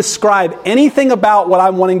how to describe anything about what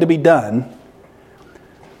I'm wanting to be done.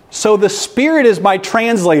 So the Spirit is my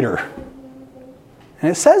translator.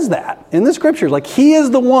 And it says that in the Scriptures. Like, He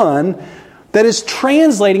is the one that is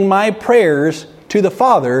translating my prayers to the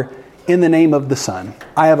Father in the name of the Son.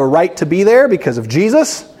 I have a right to be there because of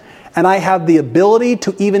Jesus, and I have the ability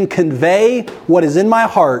to even convey what is in my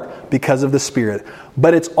heart because of the Spirit.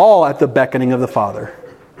 But it's all at the beckoning of the Father.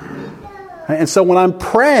 And so when I'm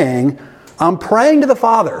praying to the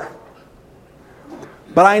Father.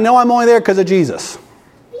 But I know I'm only there because of Jesus.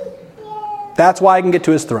 That's why I can get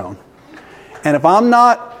to His throne. And if I'm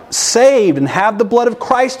not saved and have the blood of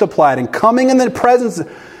Christ applied and coming in the presence,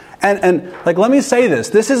 and like, let me say this.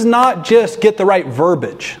 This is not just get the right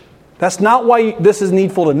verbiage. That's not why this is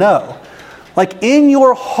needful to know. Like, in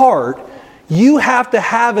your heart, you have to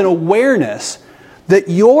have an awareness that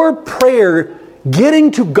your prayer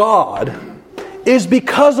getting to God is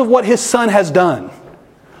because of what His Son has done.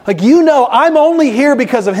 Like, you know, I'm only here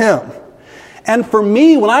because of Him. And for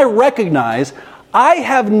me, when I recognize I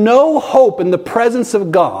have no hope in the presence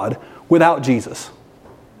of God without Jesus.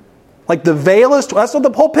 Like, the veil is, that's what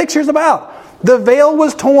the whole picture is about. The veil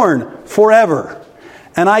was torn forever.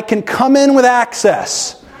 And I can come in with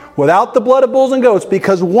access without the blood of bulls and goats,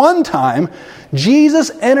 because one time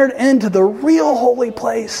Jesus entered into the real holy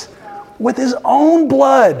place with His own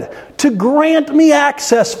blood to grant me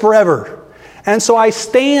access forever. And so I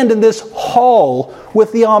stand in this hall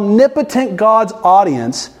with the omnipotent God's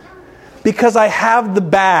audience because I have the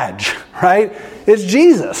badge, right? It's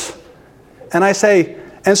Jesus. And I say,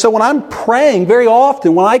 and so when I'm praying, very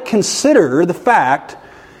often, when I consider the fact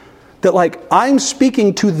that, like, I'm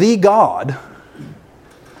speaking to the God,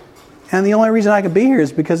 and the only reason I can be here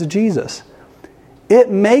is because of Jesus,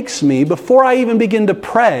 it makes me, before I even begin to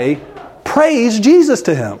pray, praise Jesus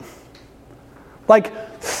to Him.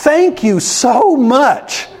 Like, thank you so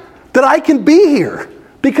much that I can be here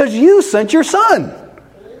because you sent your Son.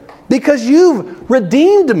 Because you've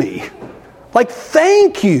redeemed me. Like,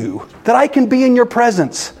 thank you that I can be in your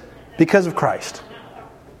presence because of Christ.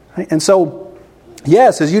 Right? And so,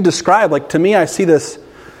 yes, as you described, like, to me, I see this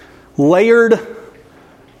layered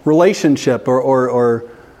relationship or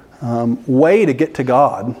way to get to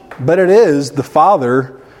God. But it is the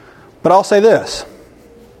Father. But I'll say this.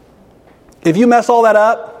 If you mess all that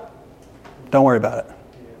up, don't worry about it.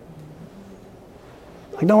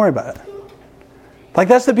 Like, don't worry about it. Like,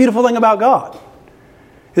 that's the beautiful thing about God.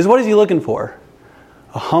 Is what is He looking for?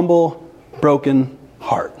 A humble, broken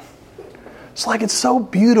heart. It's like, it's so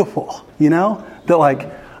beautiful, you know? That, like,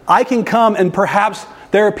 I can come and perhaps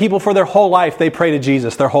there are people for their whole life, they pray to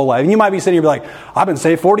Jesus their whole life. And you might be sitting here and be like, I've been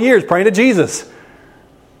saved 40 years praying to Jesus.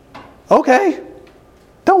 Okay.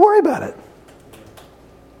 Don't worry about it.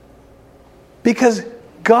 Because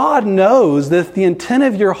God knows that the intent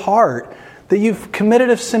of your heart, that you've committed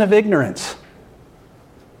a sin of ignorance.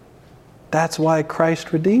 That's why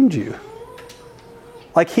Christ redeemed you.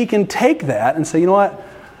 Like, He can take that and say, you know what?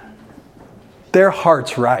 Their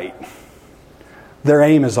heart's right. Their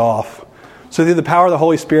aim is off. So through the power of the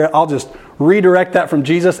Holy Spirit, I'll just redirect that from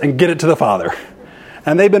Jesus and get it to the Father.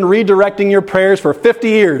 And they've been redirecting your prayers for 50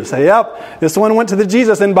 years. Say, yep, this one went to the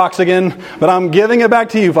Jesus inbox again, but I'm giving it back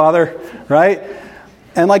to you, Father. Right?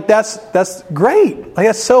 And like, that's great. Like,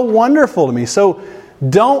 that's so wonderful to me. So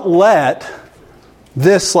don't let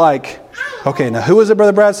this, like, okay, now who was it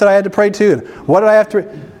Brother Brad said I had to pray to? And what did I have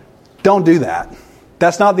to? Don't do that.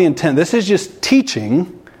 That's not the intent. This is just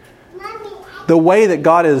teaching the way that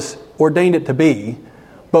God has ordained it to be.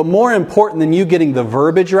 But more important than you getting the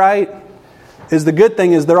verbiage right is the good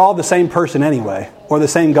thing is they're all the same person anyway, or the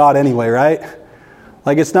same God anyway, right?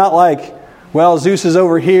 Like, it's not like, well, Zeus is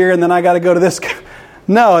over here and then I got to go to this guy.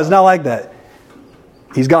 No, it's not like that.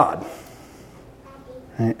 He's God.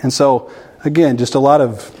 And so, again, just a lot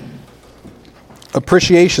of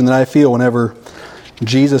appreciation that I feel whenever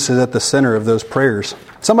Jesus is at the center of those prayers.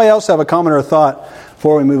 Somebody else have a comment or a thought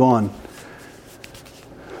before we move on?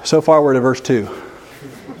 So far we're to verse 2.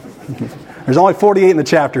 There's only 48 in the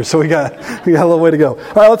chapter, so we got a little way to go.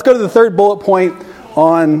 All right, let's go to the third bullet point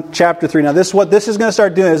on chapter 3. Now, what this is going to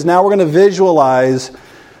start doing is now we're going to visualize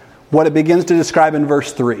what it begins to describe in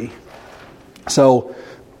verse 3. So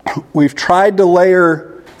we've tried to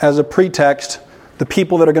layer as a pretext the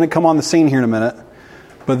people that are going to come on the scene here in a minute.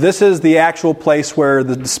 But this is the actual place where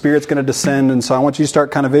the Spirit's going to descend. And so I want you to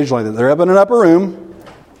start kind of visualizing it. They're up in an upper room.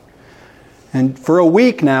 And for a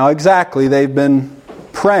week now, exactly, they've been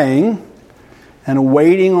praying and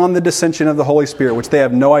waiting on the descension of the Holy Spirit, which they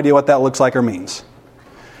have no idea what that looks like or means.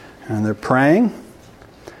 And they're praying.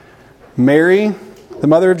 Mary, the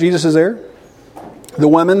mother of Jesus, is there. The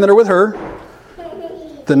women that are with her.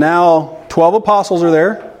 the now 12 apostles are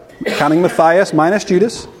there, counting Matthias minus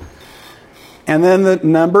Judas. And then the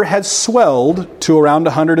number had swelled to around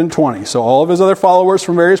 120. So all of his other followers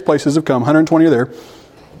from various places have come. 120 are there.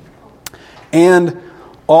 And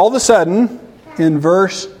all of a sudden, in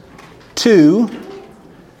verse 2,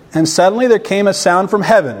 and suddenly there came a sound from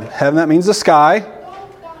heaven. Heaven, that means the sky.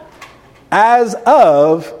 As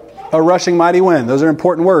of a rushing mighty wind. Those are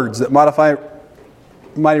important words that modify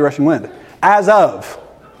mighty rushing wind. As of.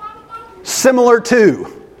 Similar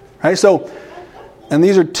to. Right? So, and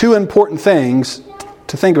these are two important things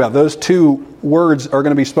to think about. Those two words are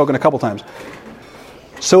going to be spoken a couple times.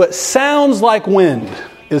 So it sounds like wind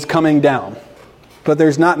is coming down, but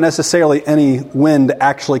there's not necessarily any wind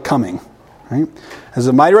actually coming. Right? As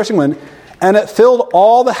a mighty rushing wind, and it filled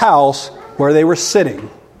all the house where they were sitting.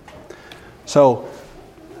 So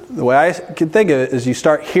the way I can think of it is you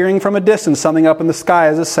start hearing from a distance something up in the sky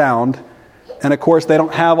as a sound. And of course, they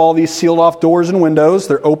don't have all these sealed off doors and windows.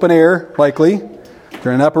 They're open air, likely.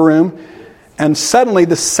 They're in an upper room. And suddenly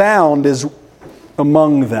the sound is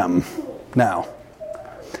among them now.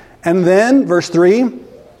 And then, verse 3,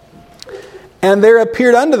 and there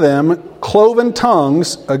appeared unto them cloven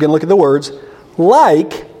tongues, again look at the words,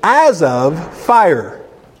 like as of fire.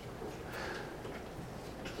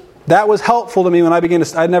 That was helpful to me when I began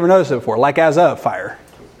to, I'd never noticed it before, like as of fire.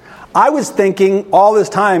 I was thinking all this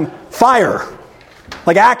time, fire.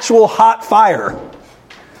 Like actual hot fire.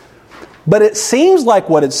 But it seems like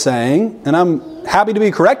what it's saying, and I'm happy to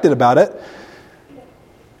be corrected about it,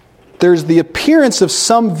 there's the appearance of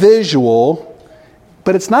some visual,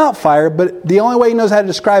 but it's not fire, but the only way he knows how to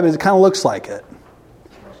describe it is it kind of looks like it.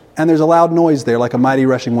 And there's a loud noise there, like a mighty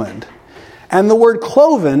rushing wind. And the word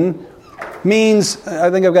cloven means, I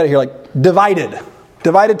think I've got it here, like divided.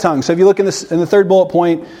 Divided tongue. So if you look in the third bullet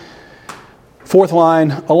point, fourth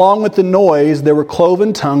line, along with the noise, there were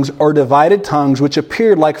cloven tongues or divided tongues which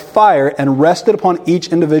appeared like fire and rested upon each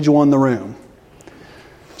individual in the room.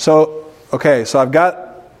 So, okay, so I've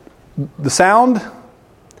got the sound.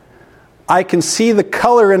 I can see the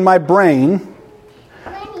color in my brain.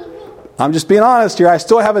 I'm just being honest here. I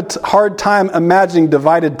still have a hard time imagining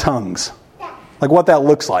divided tongues. Like what that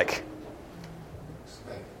looks like.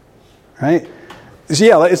 Right? So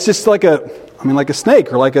yeah, it's just like like a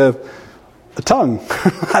snake or like a tongue.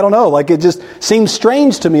 I don't know. Like it just seems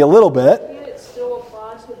strange to me a little bit. Yet it still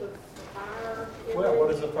applies to the fire. Well,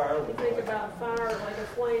 what is a fire? You think about fire like a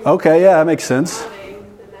flame. Okay, yeah, that makes sense. Then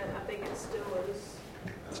I think it still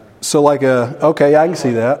is. So like okay, yeah, I can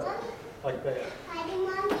see that. Like that.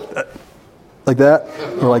 Like that?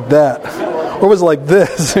 Or like that? Or was it like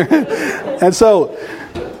this? And so,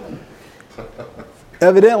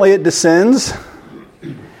 evidently it descends,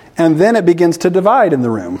 and then it begins to divide in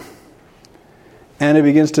the room. And it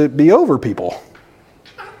begins to be over people.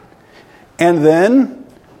 And then,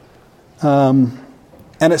 and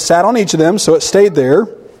it sat on each of them, so it stayed there.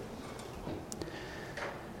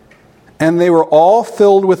 And they were all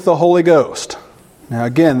filled with the Holy Ghost. Now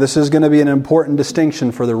again, this is going to be an important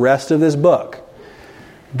distinction for the rest of this book.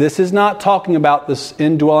 This is not talking about this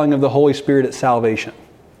indwelling of the Holy Spirit at salvation.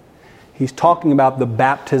 He's talking about the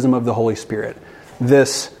baptism of the Holy Spirit.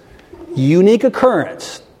 This unique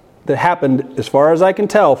occurrence that happened, as far as I can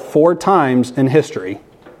tell, 4 times in history.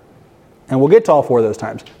 And we'll get to all 4 of those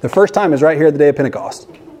times. The first time is right here at the day of Pentecost.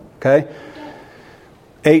 Okay?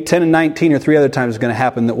 8, 10, and 19 are 3 other times it's going to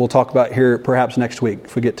happen that we'll talk about here perhaps next week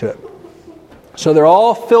if we get to it. So they're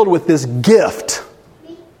all filled with this gift.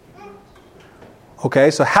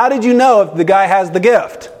 Okay, so how did you know if the guy has the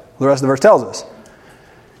gift? The rest of the verse tells us.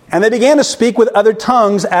 And they began to speak with other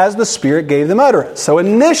tongues as the Spirit gave them utterance. So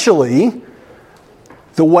initially,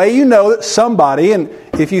 the way you know that somebody, and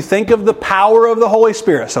if you think of the power of the Holy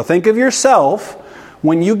Spirit, so think of yourself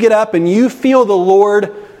when you get up and you feel the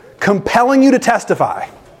Lord compelling you to testify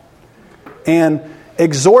and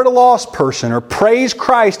exhort a lost person or praise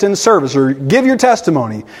Christ in service or give your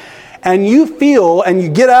testimony, and you feel and you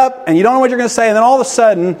get up and you don't know what you're going to say, and then all of a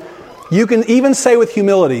sudden you can even say with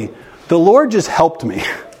humility, the Lord just helped me.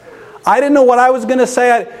 I didn't know what I was going to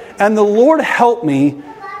say, and the Lord helped me,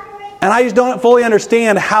 and I just don't fully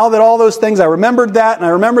understand how that all those things, I remembered that,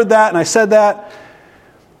 and I said that.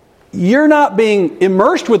 You're not being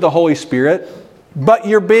immersed with the Holy Spirit, but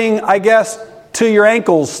you're being, I guess, to your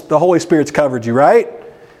ankles, the Holy Spirit's covered you, right?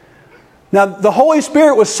 Now, the Holy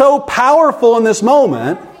Spirit was so powerful in this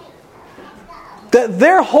moment that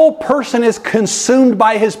their whole person is consumed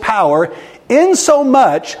by His power in so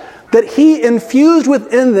much that He infused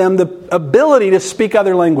within them the ability to speak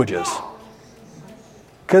other languages.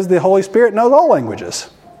 Because the Holy Spirit knows all languages.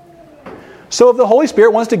 So if the Holy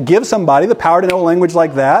Spirit wants to give somebody the power to know a language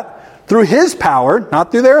like that, through His power,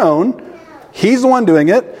 not through their own, He's the one doing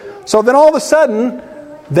it. So then all of a sudden,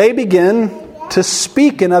 they begin to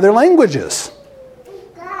speak in other languages.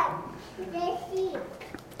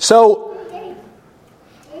 So,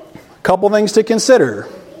 a couple things to consider.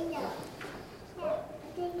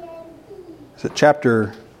 Is it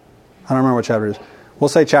chapter... I don't remember what chapter it is. We'll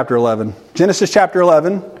say chapter 11. Genesis chapter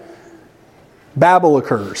 11, Babel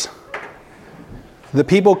occurs. The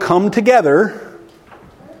people come together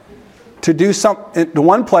to do something in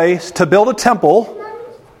one place, to build a temple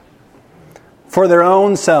for their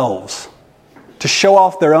own selves, to show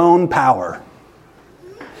off their own power.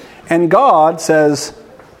 And God says,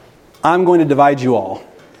 I'm going to divide you all.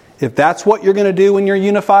 If that's what you're going to do when you're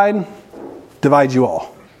unified, divide you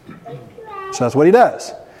all. So that's what He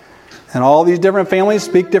does. And all these different families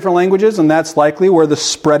speak different languages, and that's likely where the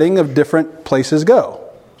spreading of different places go.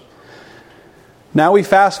 Now we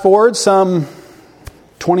fast forward some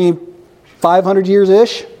 2,500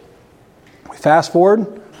 years-ish. We fast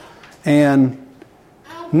forward, and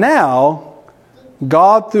now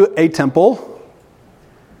God, through a temple,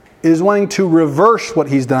 is wanting to reverse what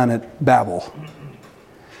He's done at Babel.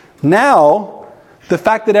 Now, the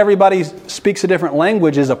fact that everybody speaks a different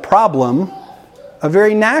language is a problem, a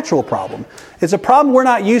very natural problem. It's a problem we're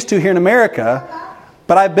not used to here in America,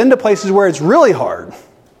 but I've been to places where it's really hard.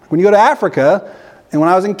 When you go to Africa, and when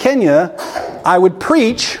I was in Kenya, I would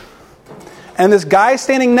preach, and this guy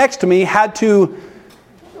standing next to me had to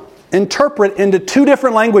interpret into 2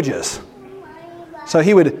 different languages. So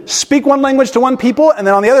he would speak one language to one people, and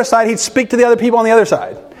then on the other side, he'd speak to the other people on the other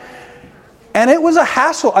side. And it was a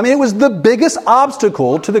hassle. I mean, it was the biggest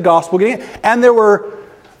obstacle to the gospel getting in. And there were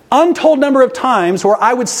untold number of times where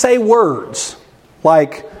I would say words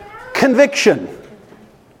like conviction.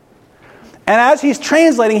 And as he's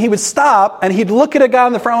translating, he would stop and he'd look at a guy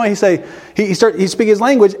in the front and he'd speak his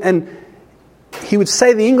language, and he would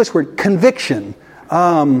say the English word conviction,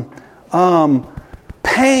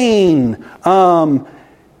 pain.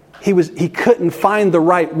 He couldn't find the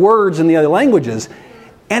right words in the other languages,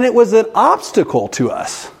 and it was an obstacle to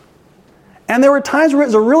us. And there were times where it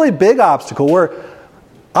was a really big obstacle where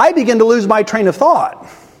I began to lose my train of thought,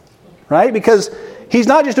 right? Because he's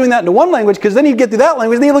not just doing that in one language, because then he'd get through that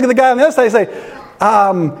language, and then he'd look at the guy on the other side and say,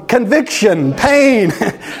 conviction, pain.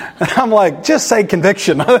 And I'm like, just say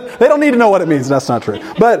conviction. They don't need to know what it means. That's not true.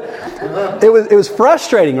 But it was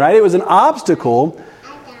frustrating, right? It was an obstacle.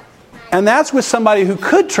 And that's with somebody who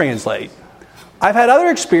could translate. I've had other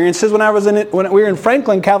experiences when we were in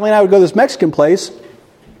Franklin. Kathleen and I would go to this Mexican place,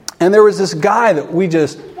 and there was this guy that we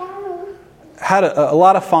just had a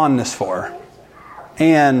lot of fondness for.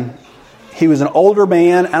 And he was an older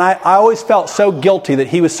man, and I always felt so guilty that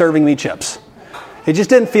he was serving me chips. It just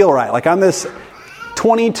didn't feel right. Like I'm this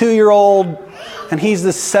 22-year-old, and he's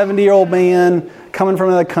this 70-year-old man coming from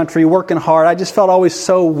another country, working hard. I just felt always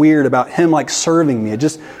so weird about him like serving me. It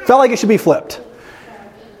just felt like it should be flipped.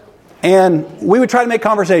 And we would try to make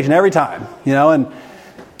conversation every time, and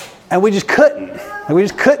we just couldn't. Like, we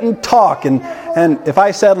just couldn't talk. And if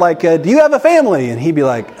I said do you have a family? And he'd be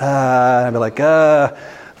like, I'd be like,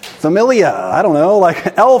 familia, I don't know,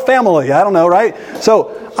 like El family, I don't know, right?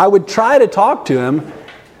 So I would try to talk to him,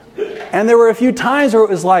 and there were a few times where it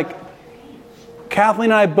was like, Kathleen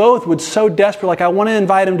and I both would so desperate, like I want to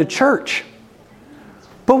invite him to church.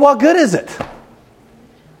 But what good is it?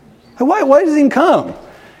 Why does he even come?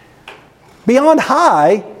 Beyond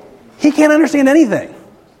high, he can't understand anything.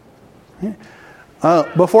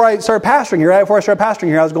 Before I started pastoring here,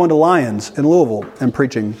 I was going to Lions in Louisville and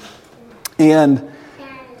preaching. And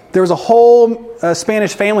there was a whole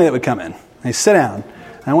Spanish family that would come in. They sit down.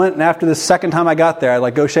 I went, and after the second time I got there,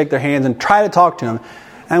 I'd go shake their hands and try to talk to them.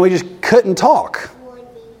 And we just couldn't talk.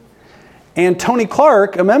 And Tony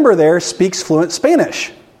Clark, a member there, speaks fluent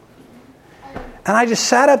Spanish. And I just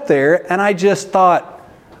sat up there and I just thought,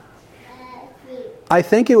 I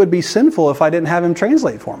think it would be sinful if I didn't have him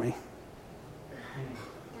translate for me.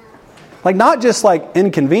 Not just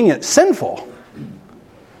inconvenient, sinful.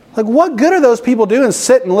 What good are those people doing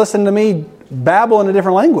sit and listen to me babble in a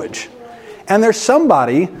different language? And there's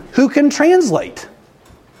somebody who can translate.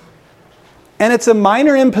 And it's a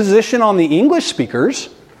minor imposition on the English speakers.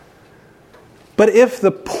 But if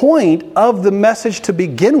the point of the message to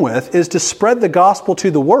begin with is to spread the gospel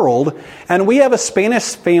to the world, and we have a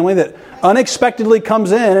Spanish family that unexpectedly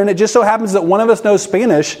comes in, and it just so happens that one of us knows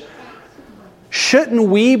Spanish, shouldn't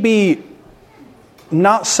we be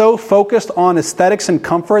not so focused on aesthetics and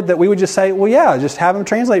comfort that we would just say, well, yeah, just have him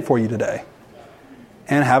translate for you today?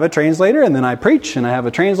 and have a translator, and then I preach and I have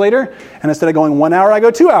a translator, and instead of going 1 hour, I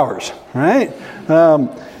go 2 hours, right?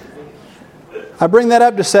 I bring that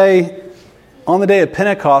up to say, on the day of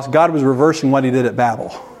Pentecost, God was reversing what he did at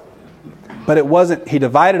Babel. But it wasn't, he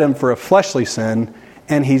divided them for a fleshly sin,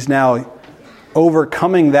 and he's now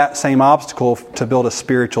overcoming that same obstacle to build a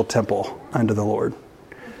spiritual temple unto the Lord.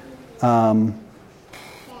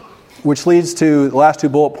 Which leads to the last 2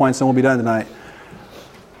 bullet points, and we'll be done tonight.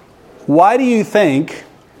 Why do you think,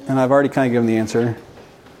 and I've already kind of given the answer,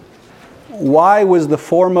 why was the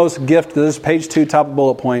foremost gift, this is page 2, top of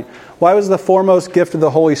bullet point, why was the foremost gift of the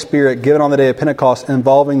Holy Spirit given on the day of Pentecost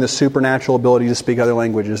involving the supernatural ability to speak other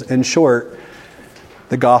languages? In short,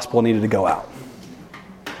 the gospel needed to go out.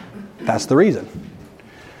 That's the reason.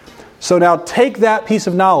 So now take that piece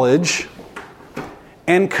of knowledge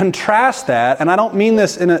and contrast that, and I don't mean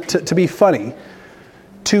this to be funny,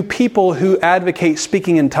 to people who advocate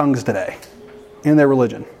speaking in tongues today in their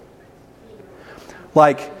religion.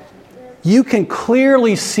 Like, you can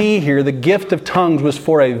clearly see here the gift of tongues was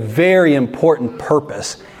for a very important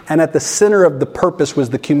purpose, and at the center of the purpose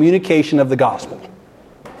was the communication of the gospel,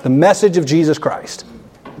 the message of Jesus Christ.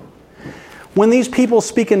 When these people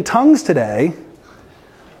speak in tongues today,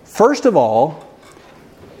 first of all,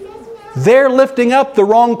 they're lifting up the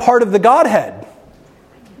wrong part of the Godhead.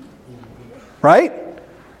 Right?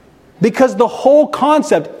 Because the whole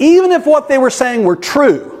concept, even if what they were saying were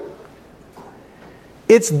true,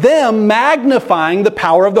 it's them magnifying the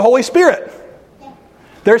power of the Holy Spirit.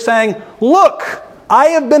 They're saying, look, I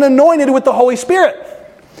have been anointed with the Holy Spirit.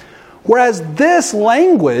 Whereas this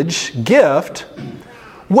language gift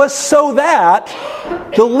was so that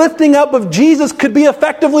the lifting up of Jesus could be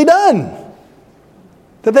effectively done.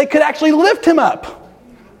 That they could actually lift him up.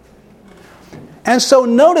 And so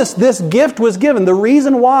notice this gift was given. The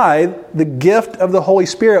reason why the gift of the Holy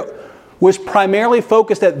Spirit was primarily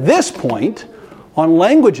focused at this point on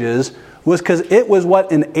languages was because it was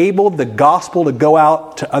what enabled the gospel to go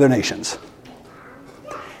out to other nations.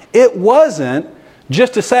 It wasn't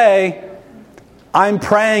just to say, I'm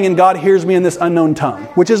praying and God hears me in this unknown tongue,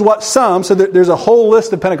 which is what some, so there's a whole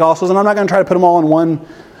list of Pentecostals, and I'm not going to try to put them all in one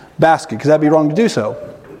basket because that'd be wrong to do so.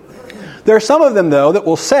 There are some of them, though, that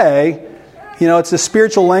will say, it's a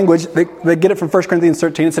spiritual language. They get it from 1 Corinthians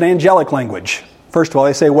 13. It's an angelic language. First of all,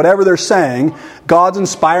 they say whatever they're saying, God's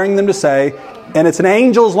inspiring them to say, and it's an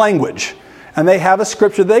angel's language. And they have a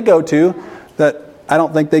scripture they go to that I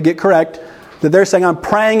don't think they get correct, that they're saying, I'm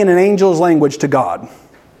praying in an angel's language to God.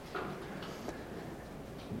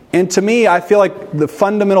 And to me, I feel like the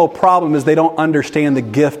fundamental problem is they don't understand the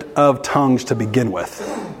gift of tongues to begin with.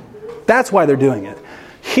 That's why they're doing it.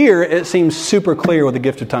 Here, it seems super clear what the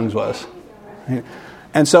gift of tongues was.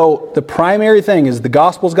 And so the primary thing is the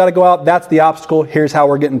gospel's got to go out. That's the obstacle. Here's how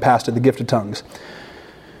we're getting past it, the gift of tongues.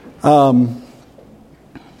 Was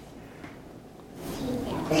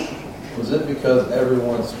it because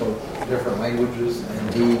everyone spoke different languages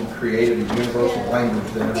and he created a universal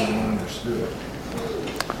language that everyone understood?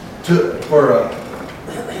 To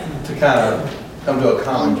kind of come to a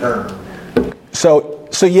common term. So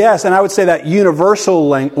yes, and I would say that universal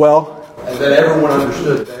language, that everyone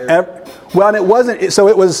understood there. And it wasn't, so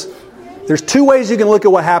it was, there's 2 ways you can look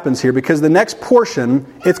at what happens here, because the next portion,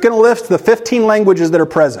 it's going to list the 15 languages that are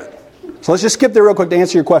present. So let's just skip there real quick to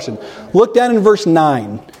answer your question. Look down in verse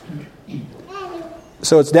 9.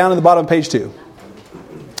 So it's down at the bottom of page 2.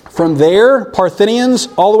 From there, Parthians,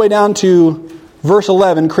 all the way down to verse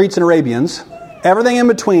 11, Cretes and Arabians, everything in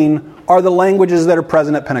between are the languages that are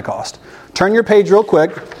present at Pentecost. Turn your page real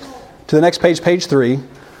quick to the next page, page 3.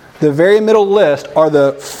 The very middle list are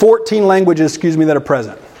the 14 languages, that are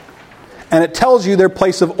present. And it tells you their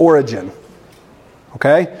place of origin.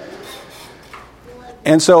 Okay?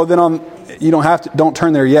 And so then don't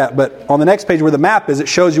turn there yet, but on the next page where the map is, it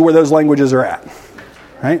shows you where those languages are at.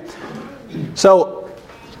 Right? So,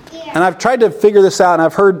 and I've tried to figure this out, and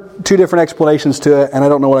I've heard 2 different explanations to it, and I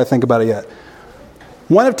don't know what I think about it yet.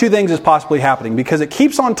 One of 2 things is possibly happening, because it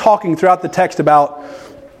keeps on talking throughout the text about,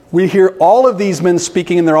 we hear all of these men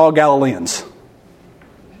speaking and they're all Galileans.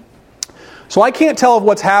 So I can't tell if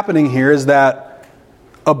what's happening here is that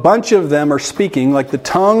a bunch of them are speaking, like the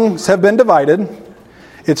tongues have been divided,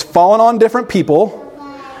 it's fallen on different people,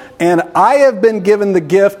 and I have been given the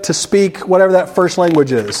gift to speak whatever that first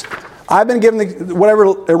language is. I've been given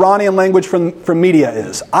whatever Iranian language from Media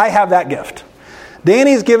is. I have that gift.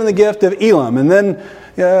 Danny's given the gift of Elam, and then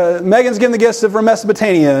Megan's given the gifts from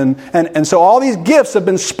Mesopotamia, and so all these gifts have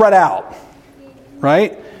been spread out,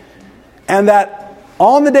 right? And that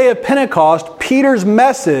on the day of Pentecost, Peter's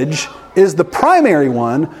message is the primary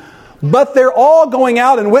one, but they're all going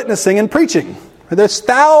out and witnessing and preaching, There's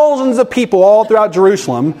thousands of people all throughout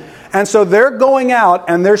Jerusalem. And so they're going out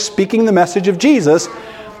and they're speaking the message of Jesus.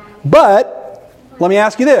 But let me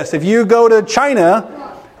ask you this. If you go to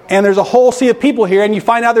China and there's a whole sea of people here and you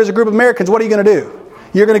find out there's a group of Americans, what are you going to do?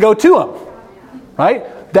 You're going to go to them.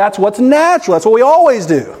 Right? That's what's natural. That's what we always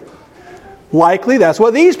do. Likely that's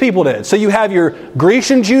what these people did. So you have your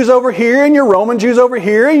Grecian Jews over here and your Roman Jews over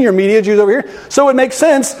here and your Media Jews over here. So it makes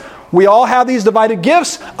sense. We all have these divided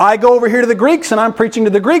gifts. I go over here to the Greeks and I'm preaching to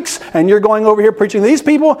the Greeks, and you're going over here preaching to these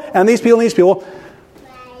people and these people and these people.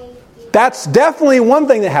 That's definitely one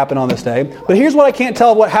thing that happened on this day. But here's what I can't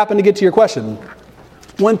tell what happened to get to your question.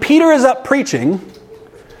 When Peter is up preaching,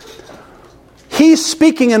 he's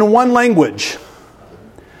speaking in one language,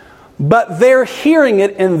 but they're hearing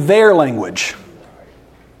it in their language.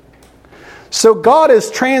 So God is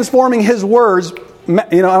transforming His words, I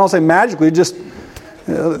don't say magically, just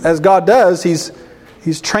as God does, He's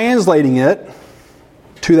translating it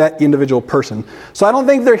to that individual person. So I don't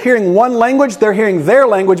think they're hearing one language, they're hearing their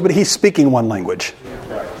language, but He's speaking one language.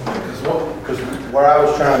 Because where I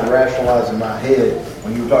was trying to rationalize in my head,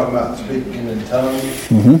 when you were talking about speaking in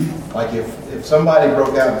tongues, like if somebody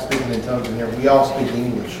broke out and speaking in tongues in here, we all speak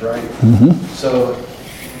English, right? So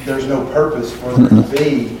there's no purpose for there to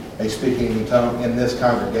be a speaking in tongue in this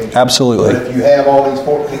congregation. Absolutely. But if you have all these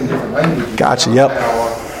 14 different languages, gotcha. Yep.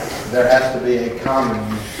 There has to be a common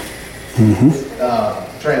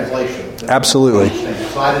translation. Absolutely.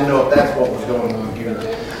 So I didn't know if that's what was going on here.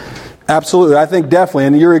 Absolutely. I think definitely,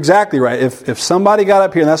 and you're exactly right. If somebody got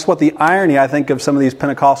up here, and that's what the irony, I think, of some of these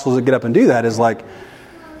Pentecostals that get up and do that is like,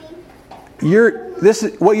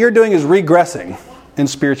 what you're doing is regressing in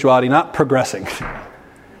spirituality, not progressing.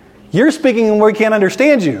 You're speaking and we can't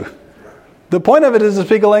understand you. The point of it is to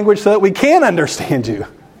speak a language so that we can understand you.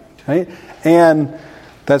 Right? And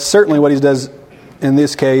that's certainly what He does in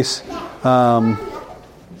this case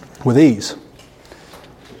with ease.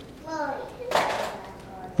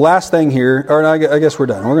 Last thing here, or I guess we're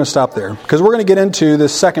done. We're going to stop there. Because we're going to get into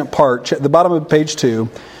this second part, the bottom of page 2,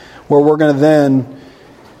 where we're going to then,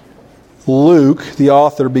 Luke, the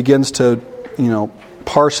author, begins to,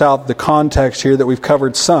 parse out the context here that we've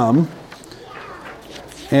covered some.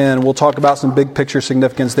 And we'll talk about some big picture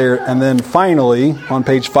significance there. And then finally, on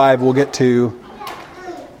page 5, we'll get to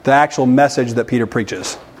the actual message that Peter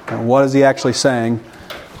preaches. And what is he actually saying?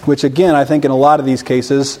 Which again, I think in a lot of these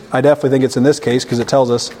cases, I definitely think it's in this case because it tells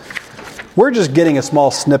us we're just getting a small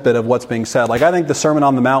snippet of what's being said. Like I think the Sermon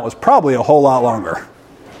on the Mount was probably a whole lot longer.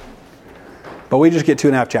 But we just get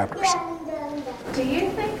 2.5 chapters. Do you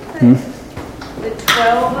think that the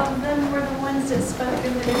 12 of them were the ones that spoke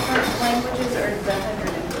in the different languages, or the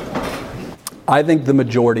 120? I think the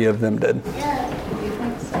majority of them did. Yeah, do you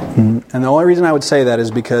think so? And the only reason I would say that is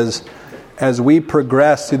because as we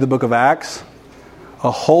progress through the book of Acts, a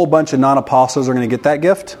whole bunch of non-apostles are going to get that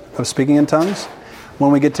gift of speaking in tongues.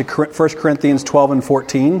 When we get to 1 Corinthians 12 and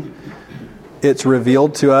 14, it's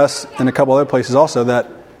revealed to us in a couple other places also that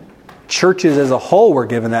churches as a whole were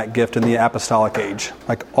given that gift in the apostolic age.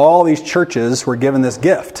 Like all these churches were given this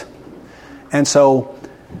gift. And so,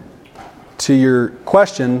 to your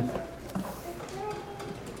question,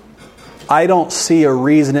 I don't see a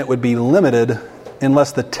reason it would be limited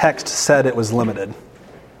unless the text said it was limited.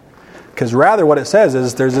 Because rather what it says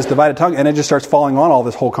is there's this divided tongue and it just starts falling on all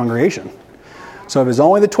this whole congregation. So if it's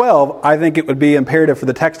only the 12, I think it would be imperative for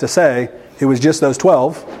the text to say it was just those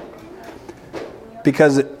 12.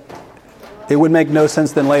 Because it would make no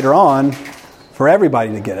sense then later on for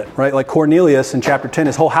everybody to get it. Right? Like Cornelius in chapter 10,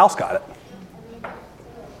 his whole house got it.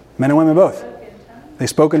 Men and women both. They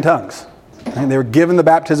spoke in tongues. And they were given the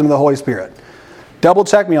baptism of the Holy Spirit. Double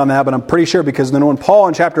check me on that, but I'm pretty sure because then when Paul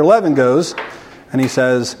in chapter 11 goes and he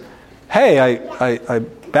says, hey, I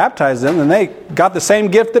baptized them and they got the same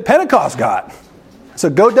gift that Pentecost got. So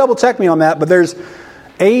go double check me on that, but there's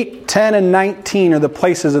 8, 10, and 19 are the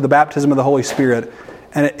places of the baptism of the Holy Spirit,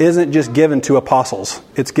 and it isn't just given to apostles.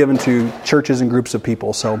 It's given to churches and groups of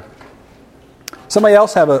people. So somebody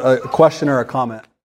else have a question or a comment?